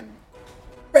do it again.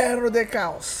 Perro de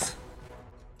Caos.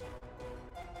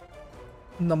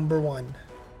 Number 1.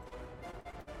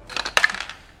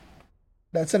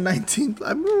 That's a 19.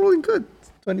 I'm rolling good.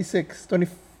 26.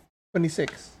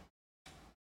 26.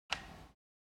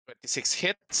 26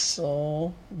 hits.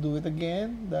 So, do it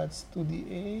again. That's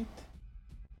 2d8.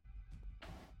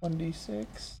 1d6.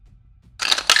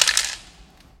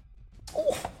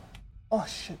 Oh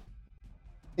shit.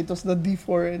 It was the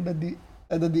d4 and the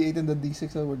d8 and the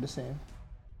d6 that were the same.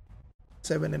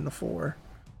 7 and a 4.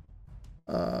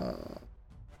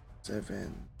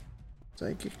 7.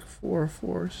 Psychic 4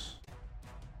 force.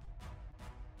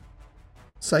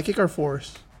 Psychic or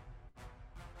force?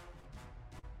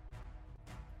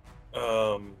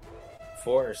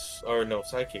 Force or no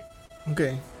psychic.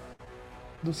 Okay.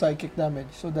 Do psychic damage.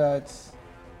 So that's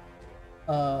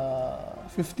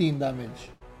 15 damage.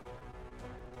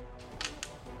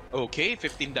 Okay,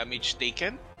 15 damage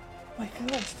taken. My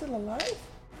god, I'm still alive?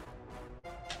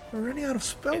 We're running out of I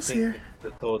spells think here.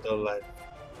 the total life.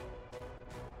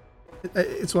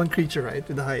 It's one creature, right?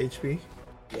 With the high HP.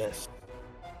 Yes.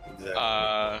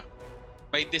 Exactly.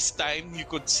 By this time, you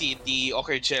could see the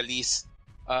ochre jellies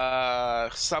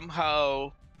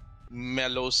somehow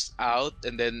mellows out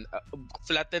and then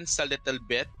flattens a little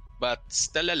bit, but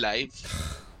still alive.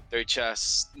 They're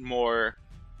just more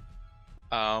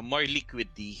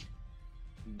liquidy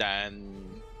than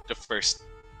the first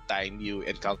time you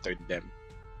encountered them.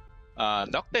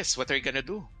 Noctis, what are you gonna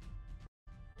do?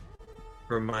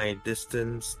 For my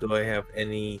distance, do I have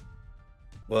any?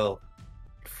 Well,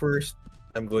 first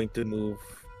I'm going to move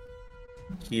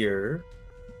here.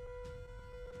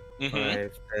 Mhm.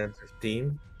 5, 10,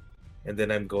 15. And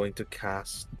then I'm going to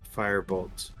cast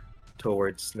Firebolt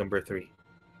towards number 3.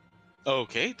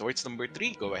 Okay, towards number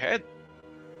 3. Go ahead.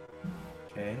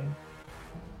 Okay.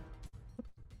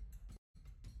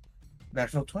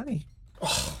 Natural 20.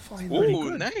 Oh, finally. Ooh,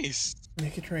 Good. nice.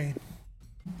 Make it rain.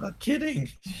 Not kidding.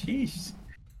 Jeez.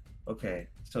 Okay,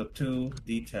 so 2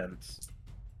 d10s.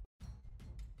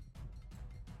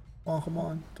 Oh, come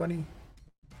on. 20.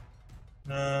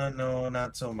 No,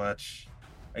 not so much.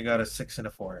 I got a 6 and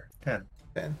a 4. 10.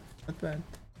 10. Not bad.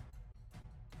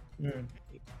 Hmm.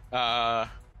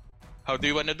 How do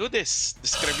you wanna do this?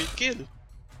 Describe your kill.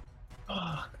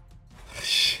 Oh,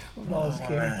 I'm all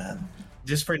scared. man.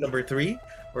 Just for number 3,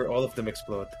 or all of them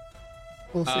explode?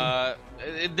 We'll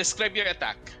see. Describe your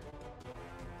attack.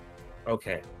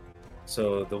 Okay.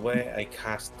 So the way I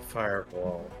cast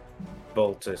Fireball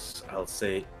Boltus, I'll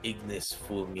say Ignis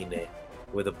Fulmine.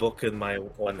 With a book in my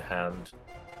one hand,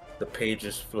 the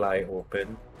pages fly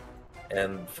open,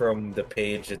 and from the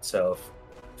page itself,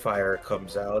 fire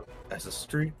comes out as a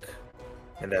streak,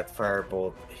 and that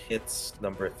firebolt hits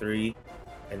number 3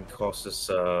 and causes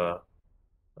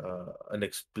an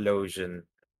explosion,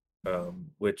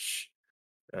 which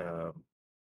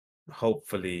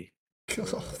hopefully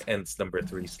ends number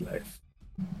 3's life.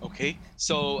 Okay,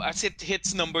 so as it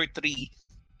hits number 3,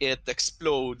 it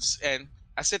explodes, and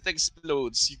as it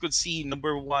explodes, you could see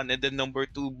number 1 and then number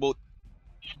 2 both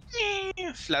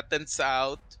flattens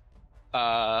out,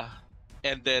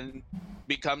 and then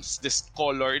becomes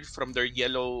discolored from their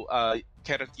yellow,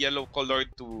 carrot yellow color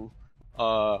to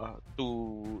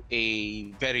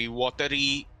a very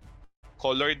watery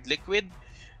colored liquid,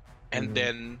 and Mhm.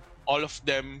 then all of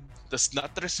them does not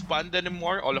respond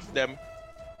anymore. All of them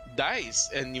dies,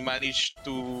 and you manage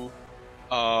to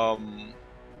um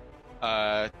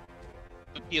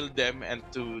to kill them and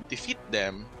to defeat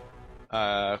them.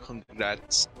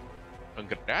 Congrats.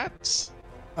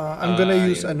 I'm gonna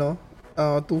use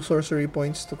yeah. 2 sorcery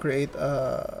points to create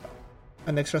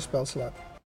an extra spell slot.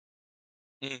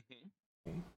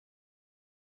 Mhm.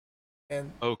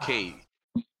 And Okay.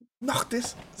 knock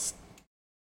this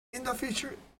in the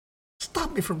future.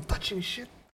 Stop me from touching shit.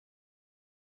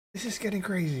 This is getting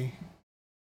crazy.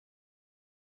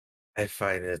 I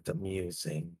find it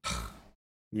amusing.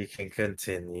 You can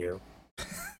continue.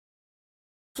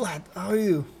 Flat, how are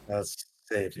you? I'll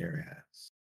save your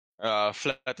ass.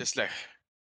 Flat is like,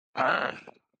 "Ah."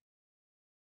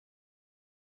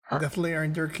 Definitely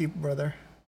earned your keep, brother.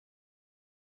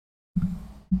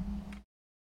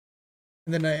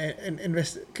 And then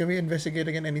Can we investigate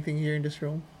again anything here in this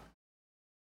room?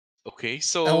 Okay, I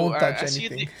so won't touch as you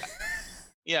anything.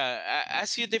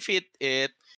 as you defeat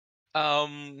it,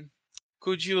 um,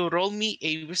 could you roll me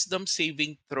a wisdom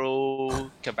saving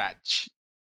throw, Kavach?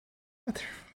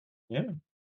 Yeah.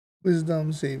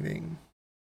 Wisdom saving.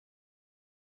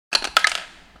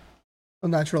 A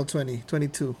natural 20.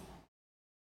 22.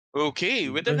 Okay,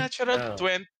 with a Good natural job.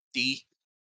 20,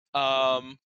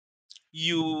 um,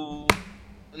 you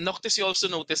Noctis, you also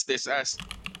notice this as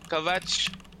Kavach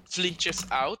flinches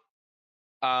out,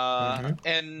 Mm-hmm.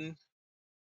 and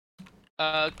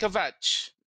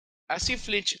Kavach, as you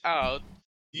flinch out,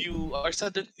 you are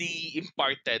suddenly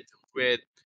imparted with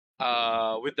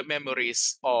the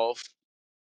memories of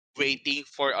waiting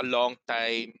for a long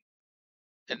time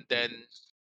and then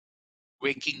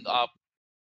waking up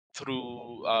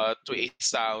through to a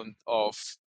sound of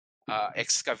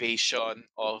excavation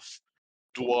of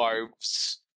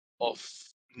dwarves, of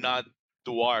not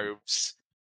dwarves,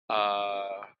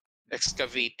 uh,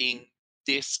 excavating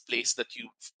this place that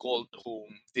you've called home,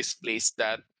 this place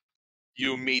that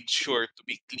you made sure to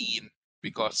be clean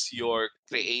because your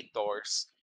creators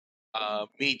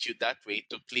made you that way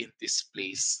to clean this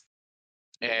place.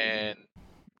 And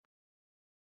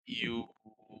you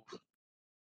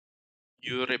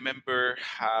you remember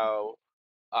how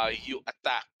you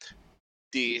attacked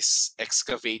these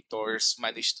excavators,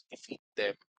 managed to defeat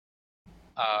them,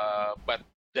 but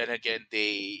then again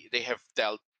they have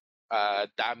dealt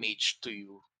damage to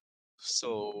you.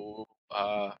 So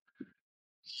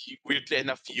weirdly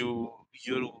enough, you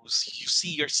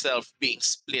see yourself being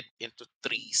split into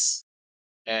threes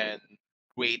and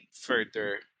wait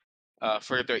further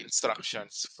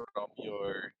instructions from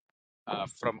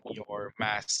your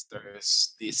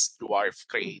masters, these dwarf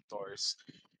creators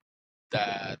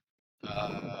that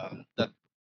uh, that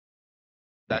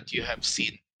that you have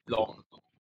seen long ago.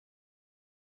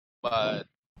 But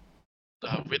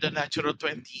with a natural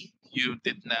 20, you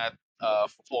did not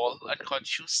fall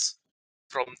unconscious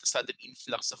from the sudden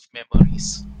influx of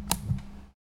memories.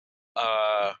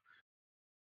 Uh,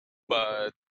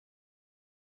 but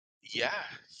yeah,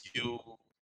 you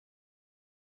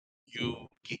you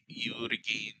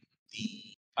regain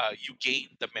you gain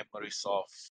the memories of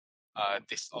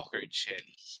this occurred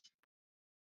jelly.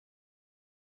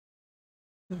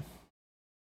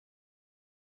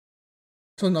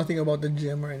 So nothing about the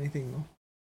gym or anything, no?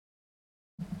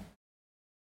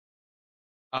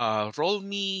 Roll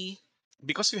me,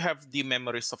 because you have the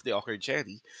memories of the occurred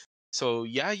jelly. So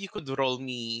yeah, you could roll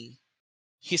me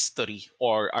history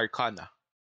or arcana.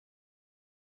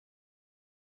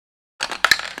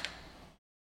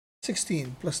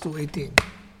 16 plus 2, 18.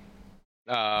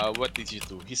 What did you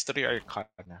do? History or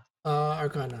arcana?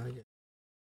 Arcana. Yeah.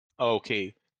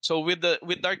 Okay. So with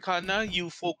arcana, you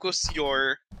focus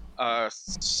your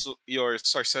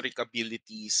sorceric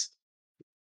abilities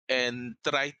and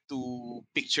try to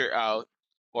picture out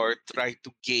or try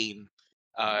to gain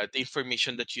the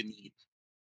information that you need.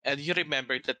 And you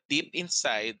remember that deep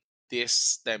inside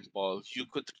this temple, you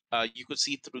could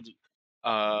see through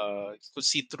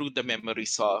the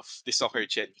memories of the soccer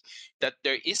jelly that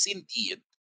there is indeed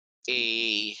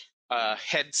a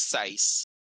head size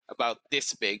about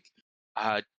this big,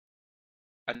 uh,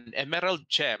 an emerald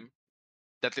gem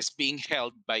that is being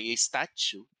held by a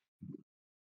statue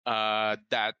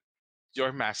that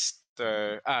your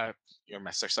master your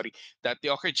master sorry that the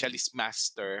ochre jelly's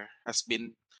master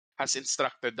has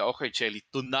instructed the ochre jelly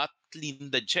to not clean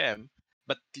the gem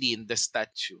but clean the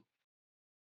statue.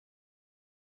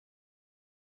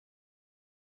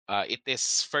 It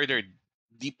is further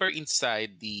deeper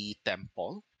inside the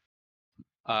temple.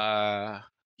 uh,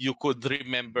 you could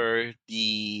remember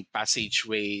the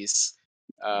passageways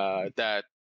that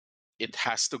it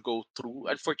has to go through.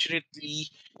 Unfortunately,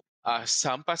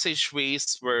 some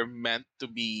passageways were meant to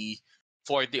be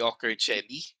for the ochre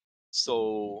jelly,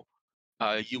 so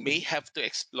you may have to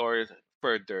explore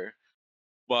further.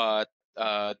 But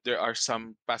there are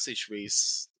some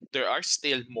passageways. There are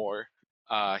still more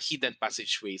hidden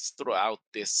passageways throughout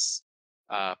this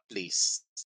place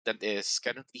that is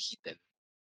currently hidden.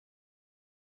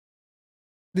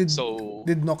 Did So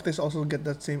did Noctis also get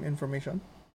that same information,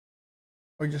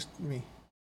 or just me?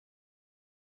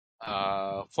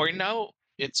 for now,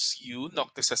 it's you.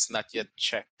 Noctis has not yet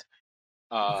checked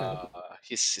Okay.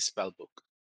 his spell book.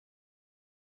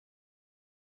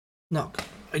 Knock.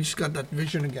 I just got that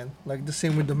vision again. Like the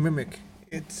same with the mimic.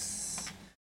 It's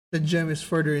the gem is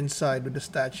further inside with the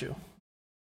statue,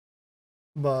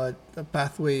 but the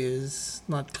pathway is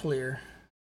not clear.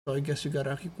 So I guess you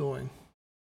gotta keep going.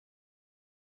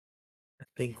 I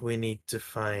think we need to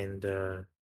find a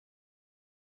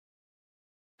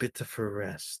bit of a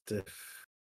rest, if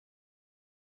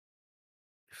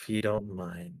you don't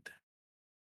mind,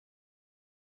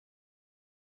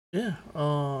 Yeah.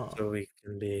 so we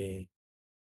can be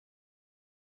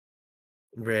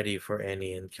ready for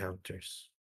any encounters.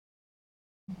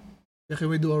 Yeah, can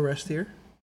we do a rest here?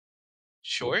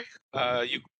 Sure.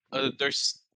 You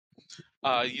there's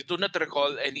you do not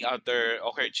recall any other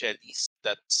ochre jellies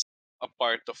that's a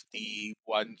part of the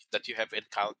one that you have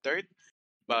encountered.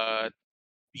 But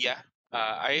yeah,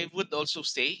 I would also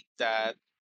say that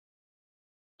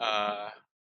uh,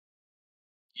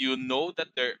 you know that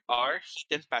there are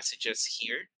hidden passages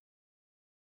here,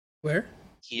 Where?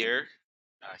 here,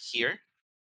 here,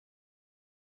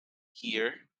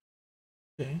 here,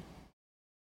 Okay.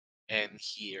 and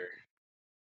here.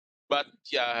 But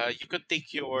you could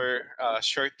take your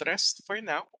short rest for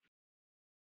now.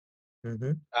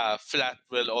 Mm-hmm. Flat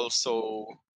will also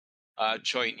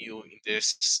join you in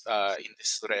this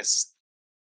rest,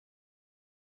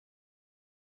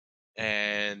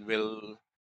 and will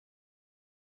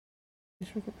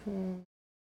okay,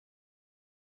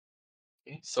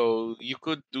 so you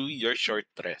could do your short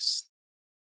rest,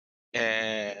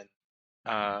 and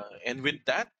with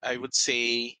that, I would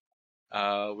say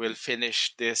we'll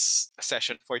finish this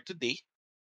session for today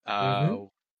Mm-hmm. uh,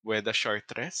 with a short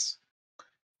rest.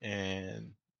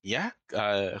 And yeah,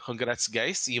 congrats,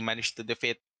 guys! You managed to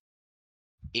defeat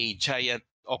a giant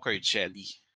ochre jelly.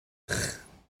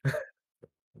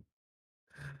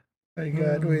 My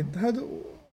God, wait. How do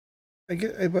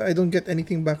I don't get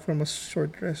anything back from a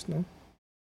short rest, no?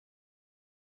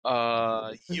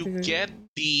 I You think get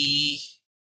the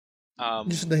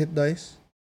just the um hit dice,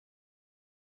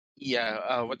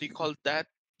 yeah, what do you call that?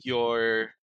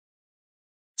 Your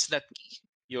it's not key.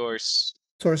 Yours,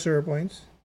 sorcerer points.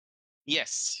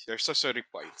 yes, your sorcery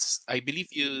points. I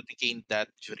believe you regained that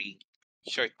during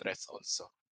short rest also.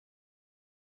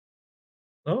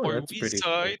 Oh, For that's pretty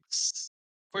cool.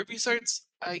 wizards,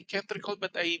 I can't recall,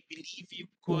 but I believe you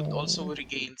could also No.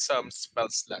 regain some spell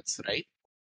slots, right?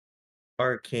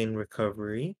 Arcane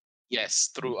recovery.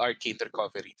 Yes, through arcane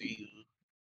recovery. Do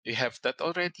you have that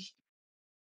already?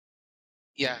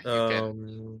 Yeah, you can.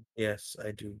 Yes,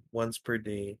 I do. Once per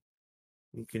day,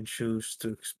 you can choose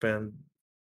to expand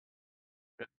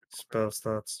spell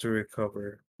slots to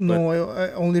recover. But No,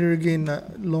 I only regain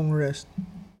long rest.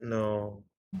 Mm. no,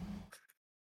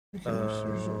 Okay,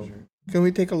 um, can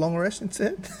we take a long rest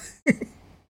instead?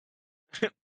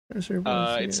 Sorcerer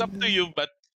points It's up to again. you, but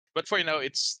for now,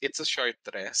 it's a short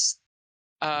rest.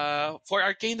 For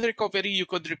arcane recovery, you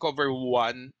could recover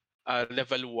one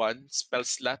level one spell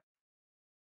slot.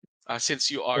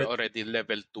 Since you are but already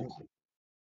level two.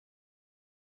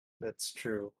 that's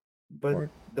true. But Or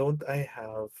don't I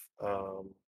have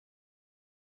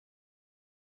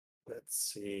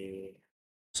let's see.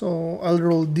 so I'll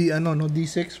roll no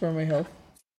D6 for my health.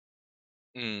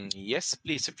 Yes,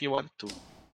 please, if you want to.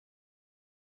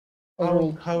 I'll How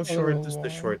roll. how I'll short roll is the one.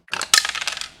 short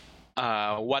rest?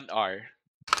 1 hour.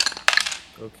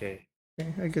 Okay.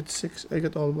 Okay, I get 6. I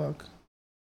get all back.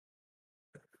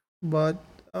 But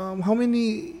how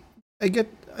many? I get.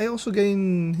 I also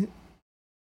gain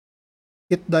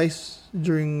hit dice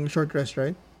during short rest,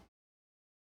 right?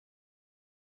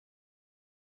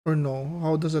 Or no?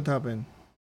 How does that happen?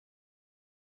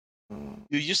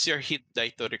 You use your hit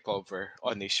die to recover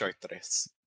on a short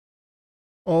rest.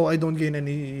 Oh, I don't gain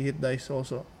any hit dice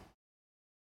also.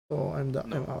 So I'm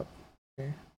No. out.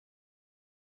 Okay.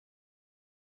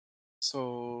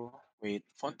 So wait,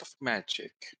 font of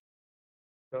magic.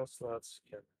 Spell slots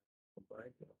can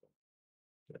combine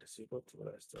that is equal to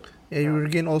what I still Yeah, you have.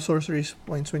 regain all sorcery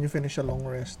points when you finish a long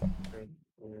rest.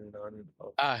 And none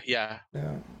of Yeah,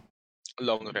 Yeah,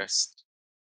 long rest.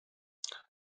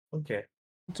 okay.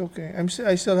 it's okay.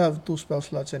 I still have 2 spell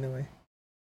slots anyway.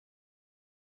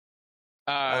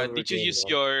 I'll Did you regain use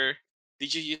one. your?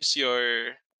 Did you use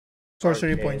your?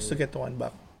 Sorcery points to Arcane. get 1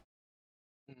 back.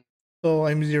 Mm, So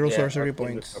I'm 0 Yeah, sorcery arcane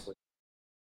points. recovery.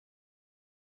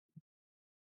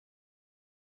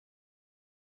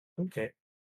 Okay.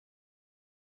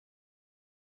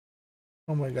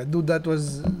 Oh my god, dude, that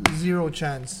was 0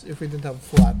 chance if we didn't have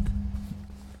flat.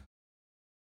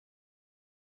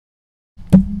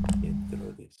 Get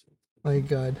through this. My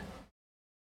god.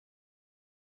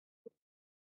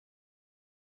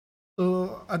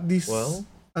 So Well,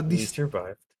 at we these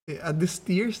survived. at these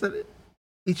tiers that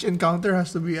each encounter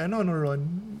has to be ano no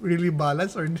run really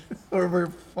balanced or or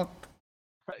we're fucked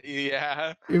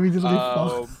Yeah. immediately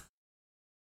fucked. Um.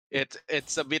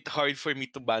 It's a bit hard for me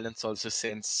to balance also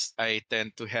since I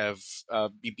tend to have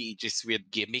BBHs with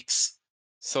gimmicks.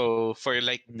 So for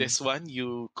like Mm. this one,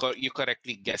 you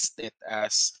correctly guessed it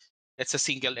as it's a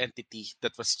single entity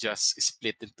that was just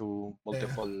split into Yeah,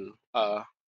 that's why it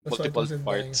multiple wasn't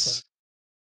dying fun. parts.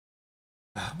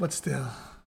 But still,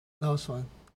 that was fun.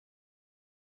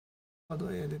 How do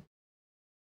I edit?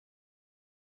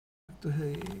 To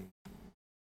hey.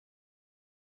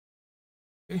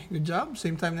 Okay, good job.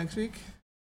 Same time next week.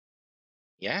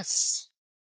 Yes.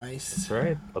 Nice. That's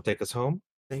right. I'll take us home.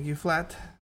 Thank you, Flat.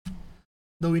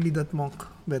 Though we need that monk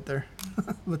better,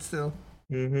 but still,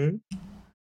 Mm-hmm.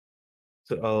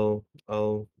 So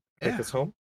I'll take yeah. us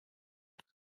home.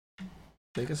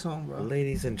 Take us home, bro.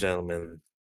 Ladies and gentlemen,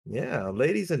 yeah,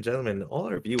 ladies and gentlemen, all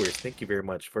our viewers, thank you very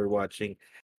much for watching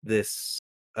this.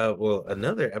 Well,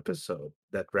 another episode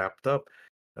that wrapped up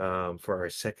for our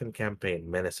second campaign,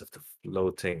 Menace of the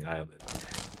Floating Island.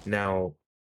 Now,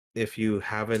 if you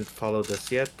haven't followed us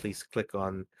yet, please click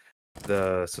on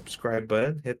the subscribe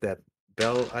button, hit that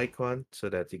bell icon so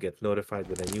that you get notified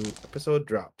when a new episode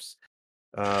drops.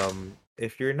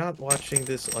 If you're not watching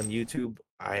this on YouTube,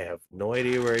 I have no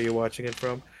idea where you're watching it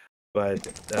from, but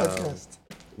Podcast.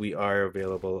 we are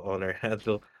available on our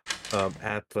handle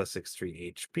at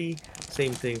 +63HP.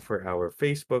 Same thing for our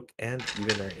Facebook and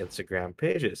even our Instagram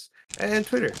pages and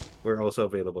Twitter. We're also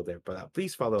available there, but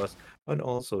please follow us on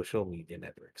all social media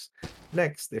networks.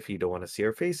 Next, if you don't want to see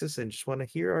our faces and just want to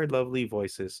hear our lovely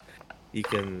voices, you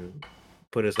can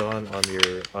put us on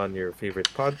your favorite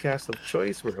podcast of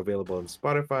choice. We're available on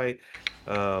Spotify,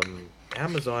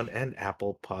 Amazon, and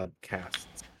Apple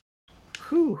Podcasts.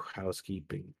 Whew,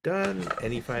 housekeeping done.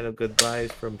 Any final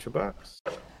goodbyes from Chubox?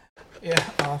 Yeah.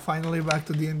 Finally back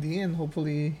to D&D, and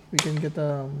hopefully we can get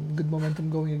good momentum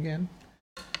going again.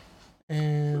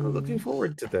 Looking And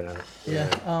forward to that. yeah,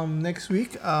 Yeah. next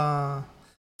week,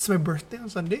 it's my birthday on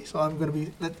Sunday, so I'm gonna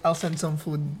be. I'll send some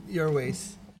food your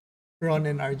ways, Ron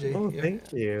and RJ. Oh, Yeah,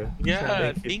 thank you. so Yeah,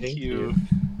 Thank you. thank Thank you. you.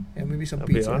 yeah, maybe some That'd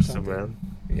be pizza or awesome, something. man.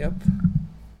 Yep.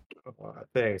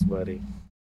 Thanks, buddy.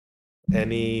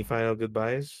 Any final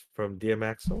goodbyes from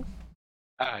DMAxel?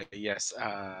 Yes.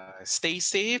 Stay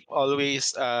safe.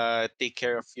 Always take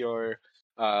care of your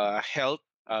health,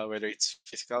 whether it's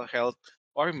physical health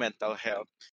or mental health.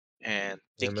 And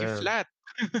thank you, Amen. Flat.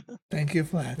 Thank you,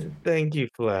 Flat. Thank you,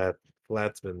 Flat.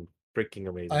 Flat's been freaking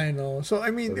amazing. I know. So I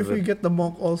mean, Has if we been- get the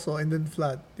monk also and then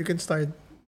Flat, you can start.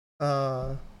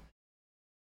 Uh,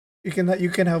 you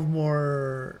can have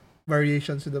more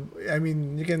variations to the. I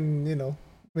mean, you can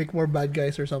make more bad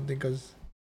guys or something because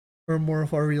we're more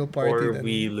of a real party Or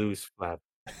we than lose Flat.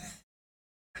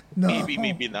 no. Maybe,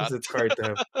 maybe Because not. it's hard to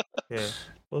have. Yeah,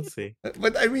 we'll see.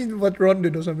 But I mean, what Ron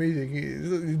did was amazing.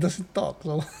 He doesn't talk,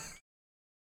 so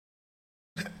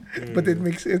but it Hmm.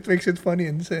 makes it funny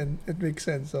and it makes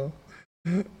sense. So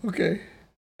okay,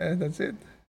 and that's it.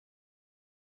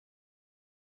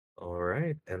 All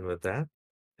right. And with that,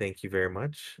 thank you very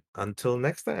much. Until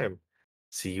next time,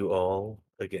 see you all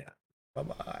again. Bye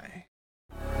bye.